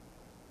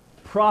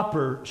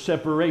 Proper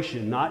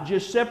separation. Not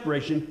just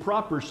separation,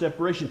 proper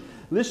separation.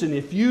 Listen,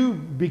 if you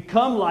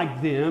become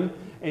like them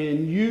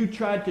and you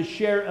try to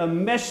share a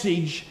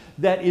message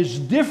that is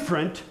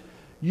different,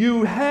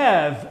 you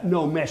have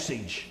no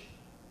message,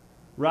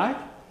 right?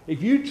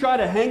 If you try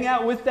to hang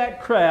out with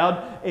that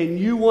crowd and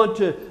you want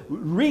to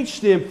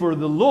reach them for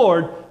the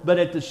Lord, but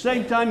at the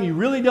same time you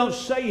really don't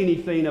say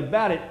anything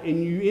about it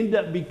and you end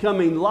up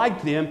becoming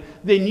like them,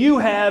 then you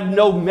have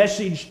no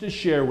message to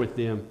share with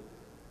them.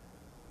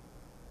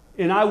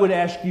 And I would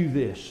ask you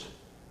this.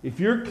 If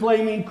you're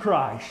claiming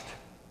Christ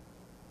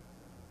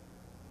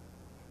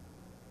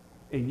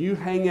and you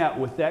hang out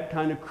with that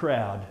kind of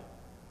crowd,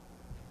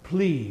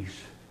 please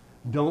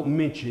don't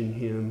mention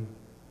him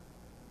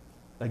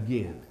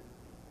again.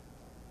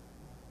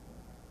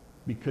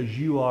 Because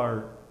you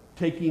are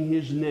taking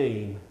his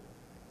name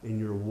and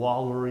you're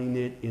wallowing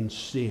it in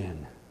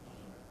sin.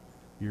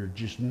 You're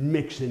just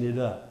mixing it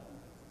up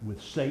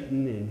with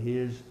Satan and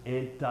his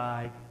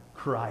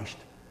anti-Christ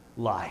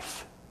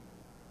life.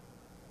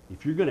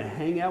 If you're going to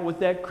hang out with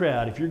that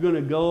crowd, if you're going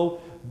to go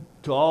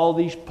to all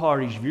these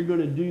parties, if you're going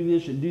to do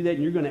this and do that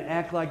and you're going to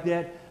act like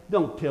that,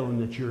 don't tell them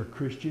that you're a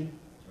Christian.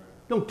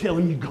 Don't tell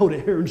them you go to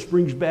Heron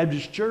Springs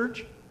Baptist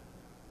Church.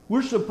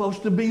 We're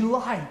supposed to be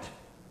light.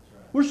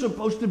 We're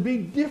supposed to be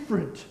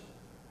different.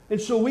 And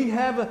so we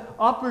have an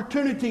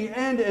opportunity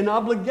and an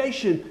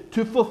obligation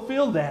to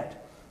fulfill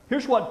that.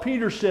 Here's what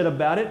Peter said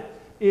about it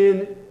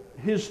in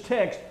his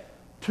text.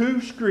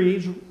 2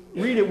 screens,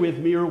 read it with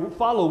me or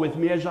follow with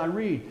me as I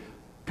read.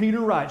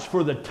 Peter writes,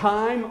 for the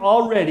time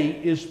already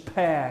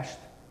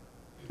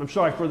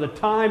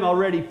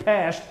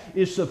past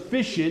is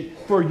sufficient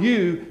for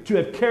you to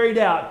have carried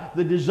out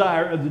the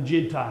desire of the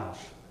Gentiles.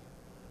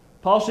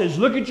 Paul says,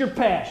 look at your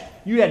past.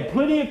 You had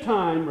plenty of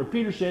time, or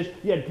Peter says,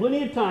 you had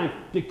plenty of time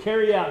to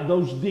carry out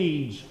those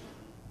deeds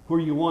where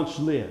you once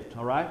lived,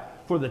 all right?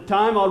 For the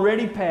time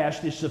already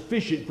past is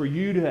sufficient for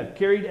you to have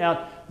carried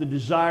out the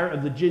desire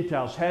of the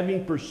Gentiles,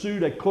 having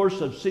pursued a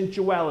course of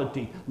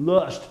sensuality,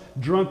 lust,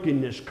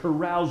 drunkenness,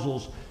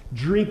 carousals,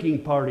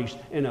 drinking parties,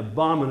 and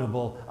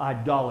abominable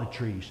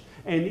idolatries.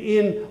 And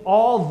in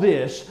all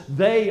this,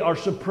 they are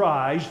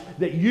surprised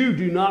that you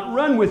do not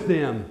run with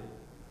them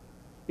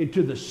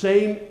into the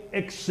same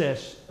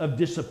excess of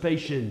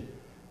dissipation,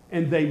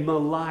 and they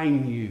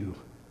malign you.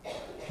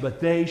 But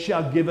they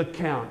shall give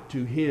account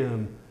to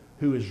him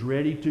who is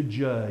ready to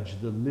judge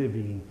the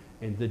living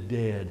and the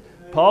dead.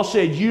 Paul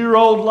said, your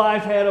old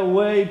life had a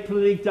way,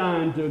 plenty of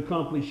time to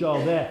accomplish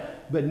all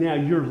that, but now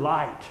you're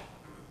light.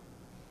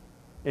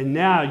 And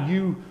now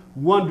you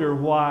wonder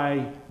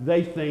why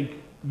they think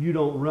you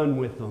don't run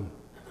with them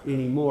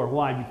anymore.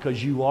 Why?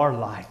 Because you are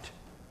light.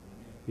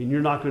 And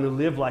you're not going to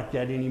live like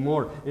that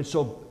anymore. And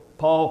so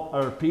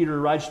Peter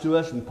writes to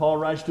us, and Paul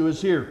writes to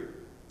us here,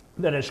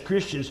 that as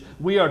Christians,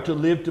 we are to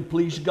live to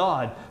please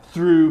God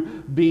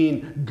through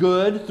being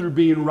good, through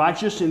being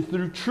righteous, and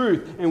through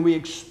truth. And we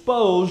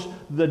expose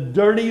the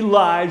dirty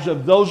lives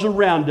of those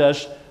around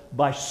us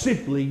by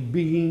simply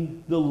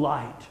being the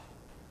light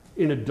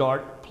in a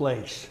dark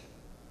place.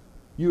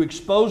 You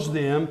expose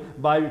them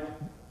by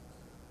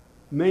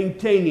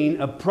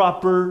maintaining a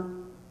proper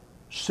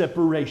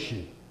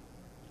separation.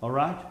 All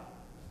right?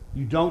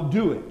 You don't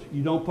do it.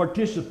 You don't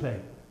participate.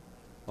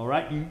 All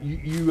right?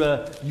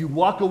 You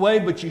walk away,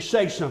 but you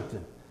say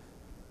something.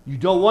 You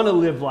don't want to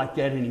live like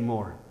that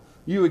anymore.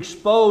 You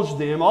expose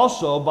them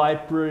also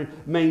by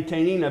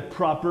maintaining a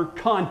proper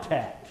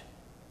contact.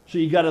 So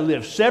you got to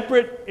live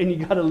separate, and you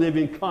got to live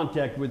in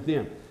contact with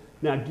them.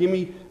 Now, give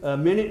me a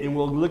minute, and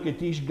we'll look at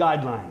these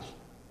guidelines.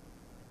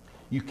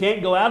 You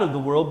can't go out of the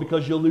world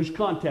because you'll lose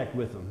contact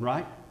with them,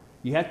 right?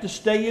 You have to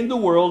stay in the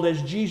world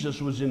as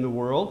Jesus was in the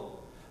world.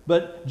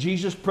 But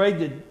Jesus prayed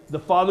that the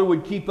Father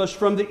would keep us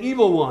from the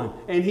evil one.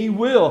 And He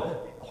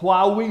will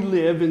while we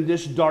live in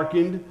this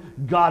darkened,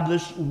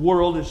 godless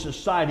world and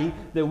society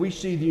that we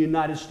see the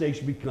United States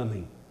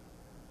becoming.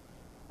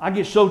 I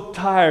get so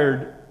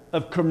tired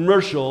of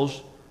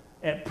commercials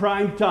at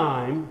prime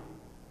time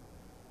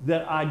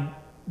that I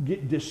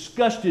get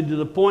disgusted to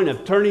the point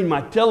of turning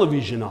my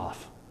television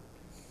off.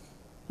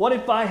 What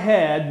if I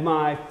had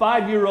my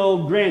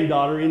 5-year-old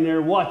granddaughter in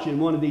there watching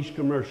one of these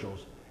commercials,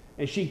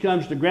 and she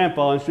comes to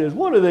Grandpa and says,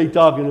 "What are they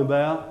talking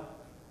about?"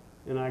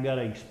 And I got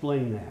to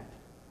explain that.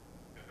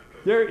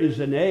 There is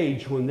an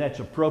age when that's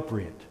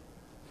appropriate,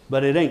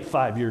 but it ain't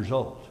 5 years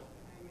old.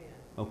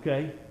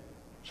 Okay?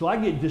 So I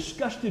get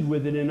disgusted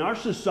with it, and our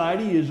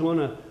society is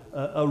on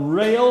a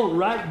rail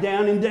right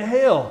down into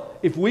hell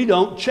if we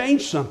don't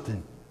change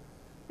something.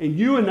 And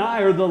you and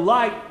I are the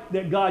light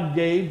that God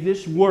gave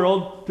this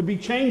world to be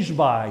changed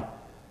by.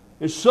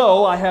 And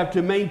so I have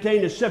to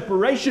maintain a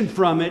separation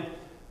from it,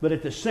 but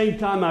at the same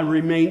time I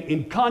remain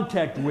in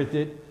contact with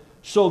it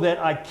so that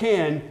I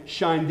can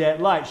shine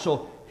that light.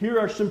 So here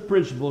are some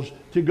principles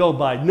to go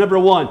by. Number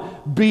one,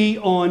 be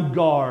on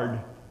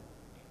guard.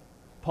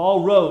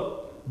 Paul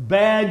wrote,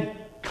 bad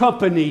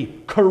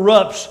company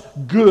corrupts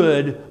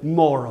good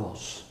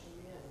morals.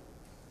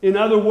 In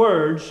other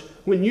words,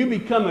 when you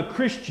become a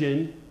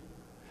Christian,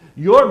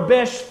 your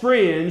best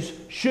friends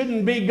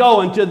shouldn't be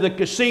going to the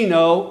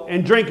casino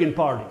and drinking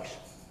parties,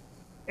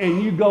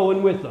 and you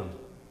going with them.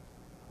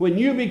 When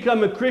you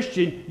become a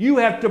Christian, you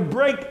have to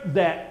break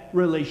that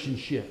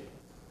relationship.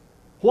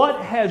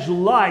 What has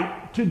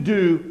light to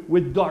do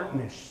with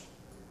darkness?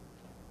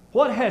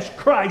 What has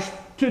Christ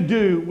to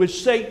do with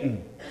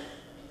Satan?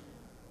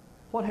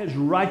 What has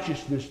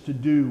righteousness to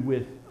do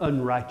with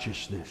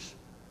unrighteousness?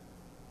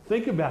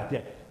 Think about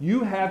that.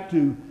 You have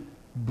to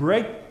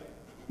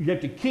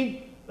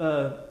keep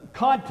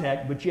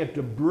contact, but you have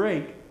to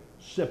break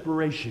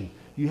separation.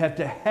 You have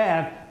to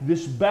have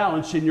this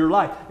balance in your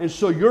life. And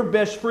so your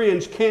best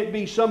friends can't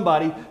be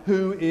somebody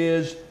who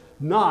is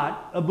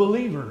not a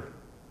believer.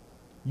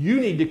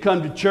 You need to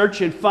come to church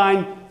and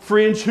find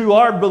friends who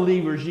are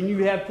believers, and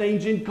you have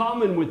things in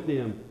common with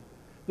them.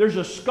 There's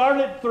a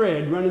scarlet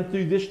thread running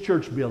through this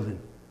church building.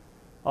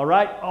 All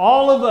right?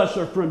 All of us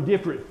are from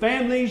different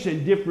families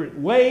and different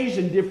ways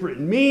and different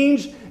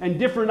means and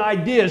different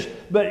ideas.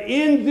 But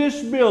in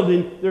this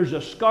building, there's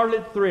a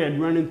scarlet thread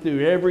running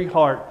through every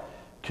heart,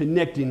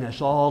 connecting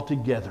us all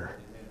together.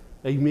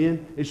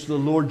 Amen? It's the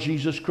Lord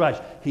Jesus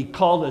Christ. He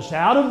called us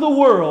out of the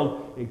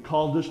world and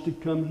called us to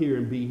come here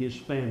and be His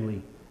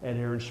family at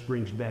Aaron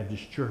Springs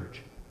Baptist Church.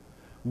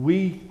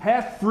 We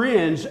have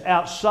friends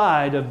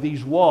outside of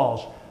these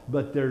walls,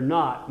 but they're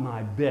not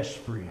my best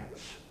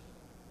friends.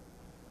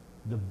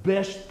 The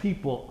best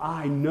people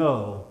I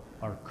know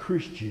are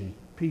Christian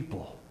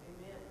people.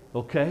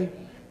 Okay?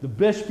 The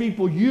best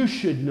people you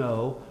should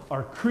know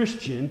are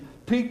Christian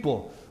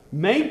people.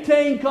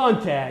 Maintain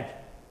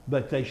contact,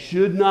 but they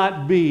should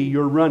not be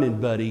your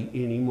running buddy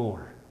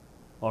anymore.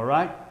 All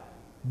right?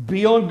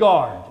 Be on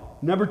guard.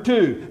 Number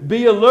 2,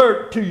 be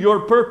alert to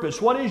your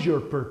purpose. What is your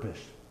purpose?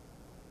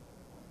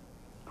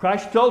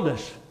 Christ told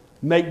us,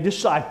 make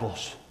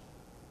disciples.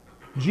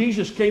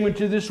 Jesus came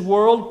into this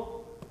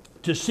world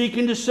to seek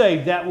and to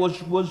save that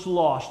was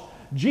lost.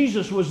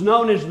 Jesus was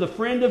known as the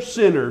friend of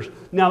sinners.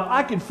 Now,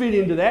 I could fit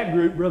into that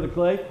group, Brother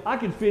Clay. I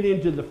could fit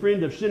into the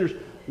friend of sinners.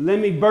 Let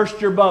me burst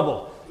your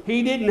bubble.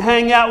 He didn't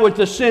hang out with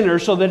the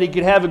sinners so that he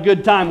could have a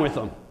good time with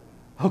them.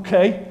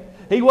 Okay?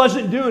 He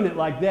wasn't doing it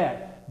like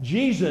that.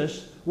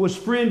 Jesus was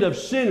friend of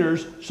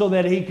sinners so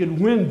that he could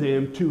win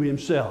them to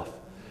himself,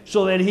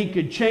 so that he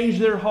could change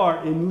their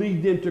heart and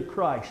lead them to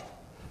Christ.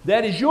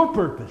 That is your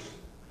purpose.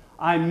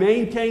 I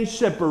maintain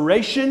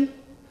separation,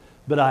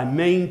 but I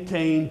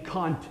maintain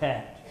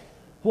contact.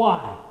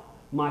 Why?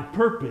 My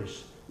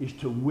purpose is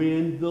to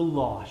win the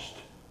lost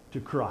to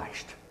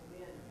Christ,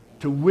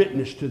 to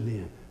witness to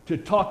them, to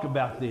talk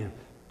about them,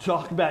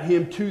 talk about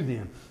Him to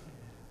them.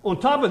 On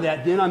top of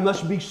that, then, I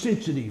must be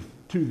sensitive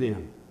to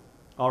them.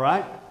 All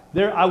right?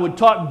 I would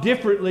talk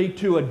differently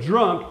to a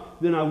drunk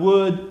than I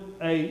would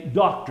a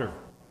doctor.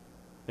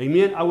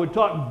 Amen? I would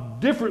talk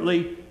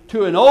differently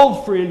to an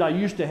old friend I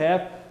used to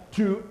have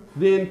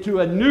than to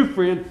a new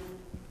friend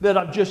that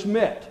I've just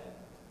met.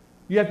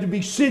 You have to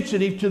be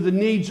sensitive to the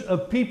needs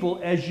of people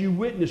as you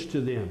witness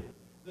to them.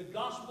 The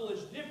gospel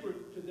is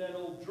different to that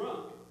old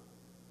drunk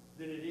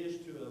than it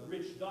is to a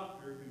rich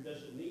doctor who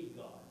doesn't need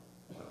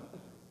God.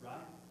 Right?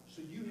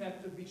 So you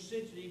have to be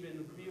sensitive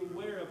and be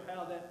aware of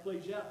how that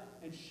plays out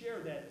and share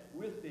that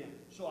with them.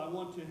 So I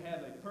want to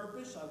have a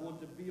purpose, I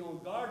want to be on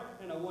guard,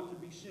 and I want to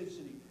be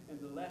sensitive. And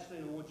the last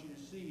thing I want you to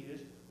see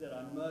is that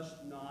I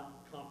must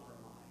not compromise.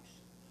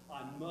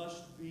 I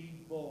must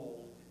be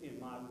bold in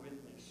my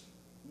witness.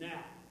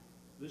 Now,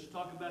 let's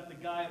talk about the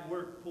guy at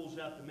work who pulls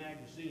out the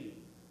magazine.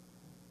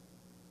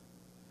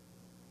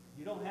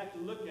 You don't have to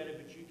look at it,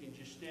 but you can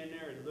just stand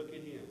there and look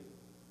at him.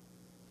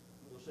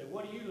 We'll say,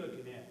 what are you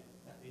looking at?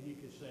 And you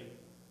can say,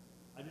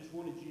 I just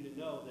wanted you to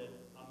know that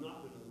I'm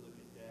not going to look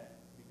at that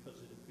because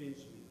it offends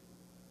me.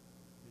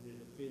 And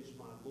it offends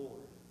my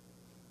Lord.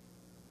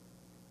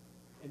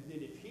 And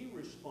then if he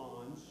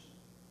responds,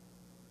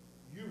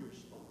 you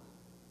respond.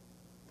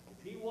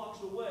 If he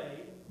walks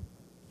away,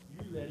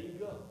 you let him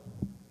go.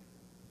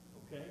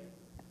 Okay?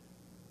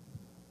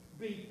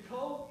 Be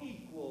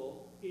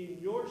co-equal in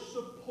your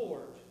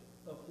support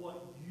of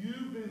what you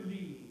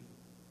believe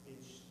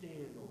and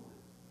stand on.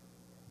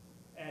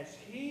 As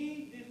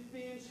he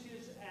defends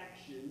his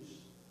actions,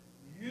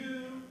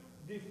 you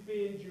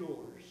defend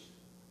yours.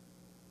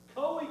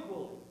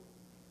 Co-equally.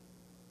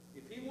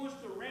 If he wants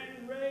to rant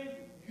and rave,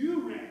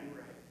 you rant and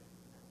rave.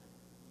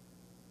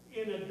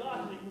 In a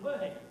godly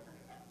way.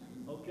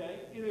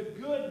 Okay? In a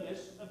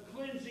goodness of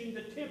cleansing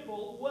the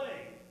temple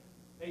way.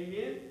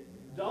 Amen?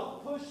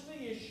 Don't push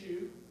the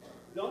issue.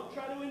 Don't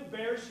try to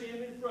embarrass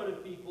him in front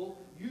of people.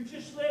 You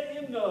just let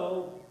him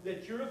know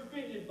that you're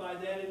offended by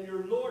that, and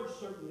your Lord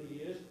certainly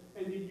is,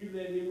 and then you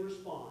let him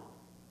respond.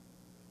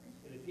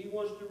 And if he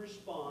wants to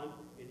respond,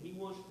 and he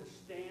wants to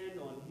stand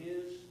on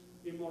his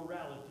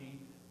immorality,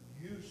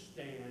 you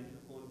stand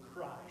on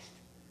Christ,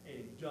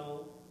 and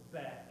don't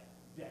back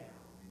down.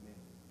 Amen.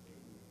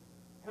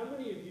 How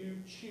many of you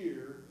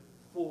cheer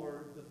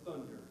for the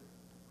Thunder?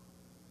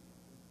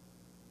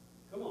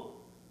 Come on.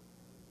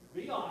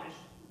 Be honest.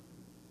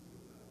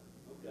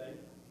 Okay.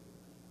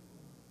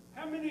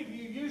 How many of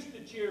you used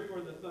to cheer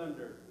for the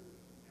Thunder?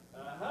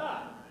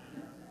 Aha!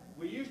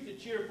 We used to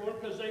cheer for them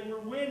because they were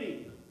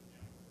winning.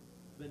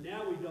 But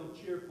now we don't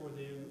cheer for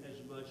them as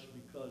much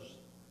because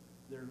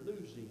they're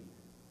losing.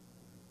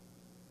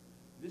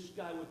 This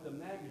guy with the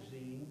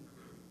magazine,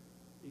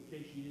 in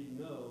case you didn't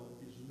know,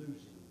 is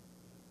losing.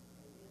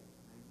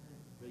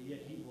 But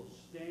yet he will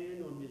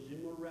stand on his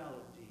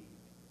immorality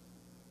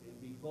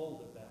and be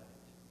bold about it.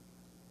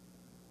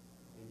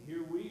 And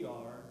here we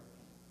are,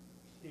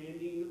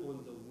 standing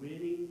on the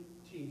winning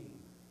team.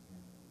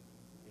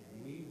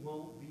 And we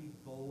won't be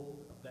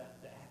bold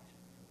about that.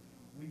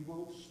 We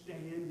won't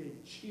stand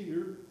and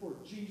cheer for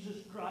Jesus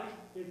Christ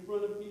in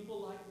front of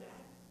people like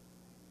that.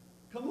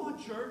 Come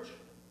on, church.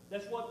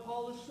 That's what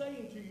Paul is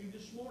saying to you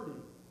this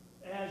morning.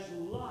 As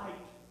light,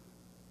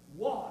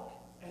 walk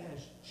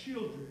as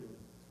children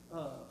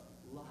of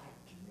light.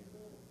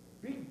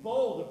 Be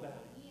bold about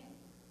it.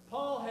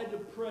 Paul had to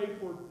pray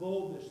for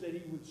boldness, that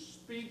he would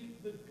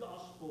speak the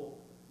gospel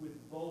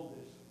with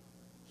boldness.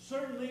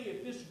 Certainly,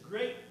 if this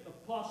great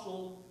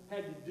apostle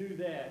had to do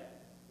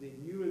that, then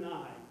you and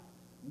I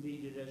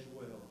need it as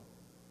well.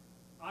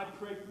 I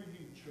pray for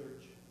you,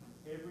 church,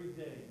 every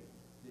day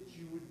that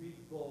you would be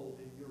bold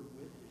in your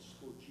witness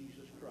for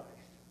Jesus Christ.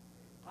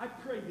 I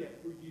pray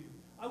that for you.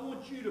 I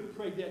want you to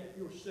pray that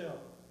yourself.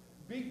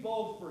 Be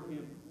bold for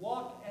Him.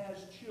 Walk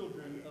as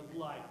children of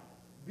light.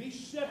 Be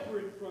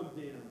separate from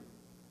them,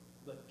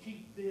 but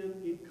keep them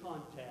in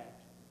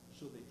contact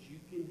so that you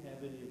can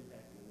have an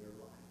impact in their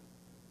life.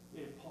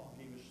 Man, Paul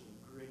gave us some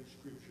great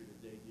scripture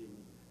today, didn't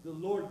he? The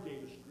Lord gave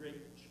us great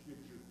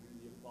scripture through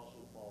the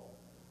Apostle Paul.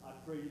 I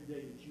pray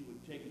today that you would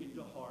take it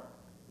to heart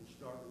and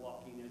start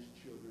walking as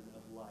children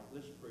of light.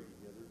 Let's pray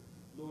together.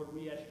 Lord,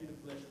 we ask you to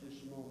bless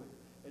this moment.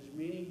 As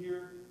many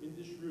here in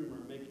this room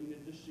are making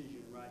a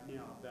decision right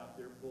now about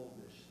their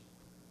boldness,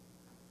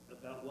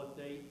 about what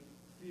they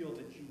feel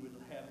that you would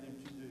have them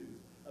to do,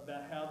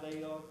 about how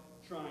they are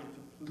trying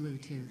to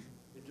please you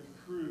and to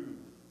prove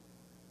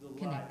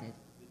the light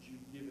that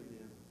you've given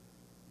them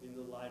in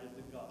the light of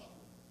the gospel.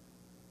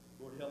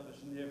 Lord, help us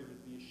never to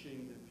be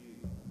ashamed of you.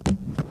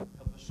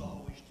 Help us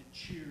always to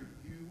cheer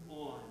you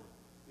on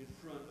in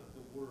front of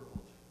the world.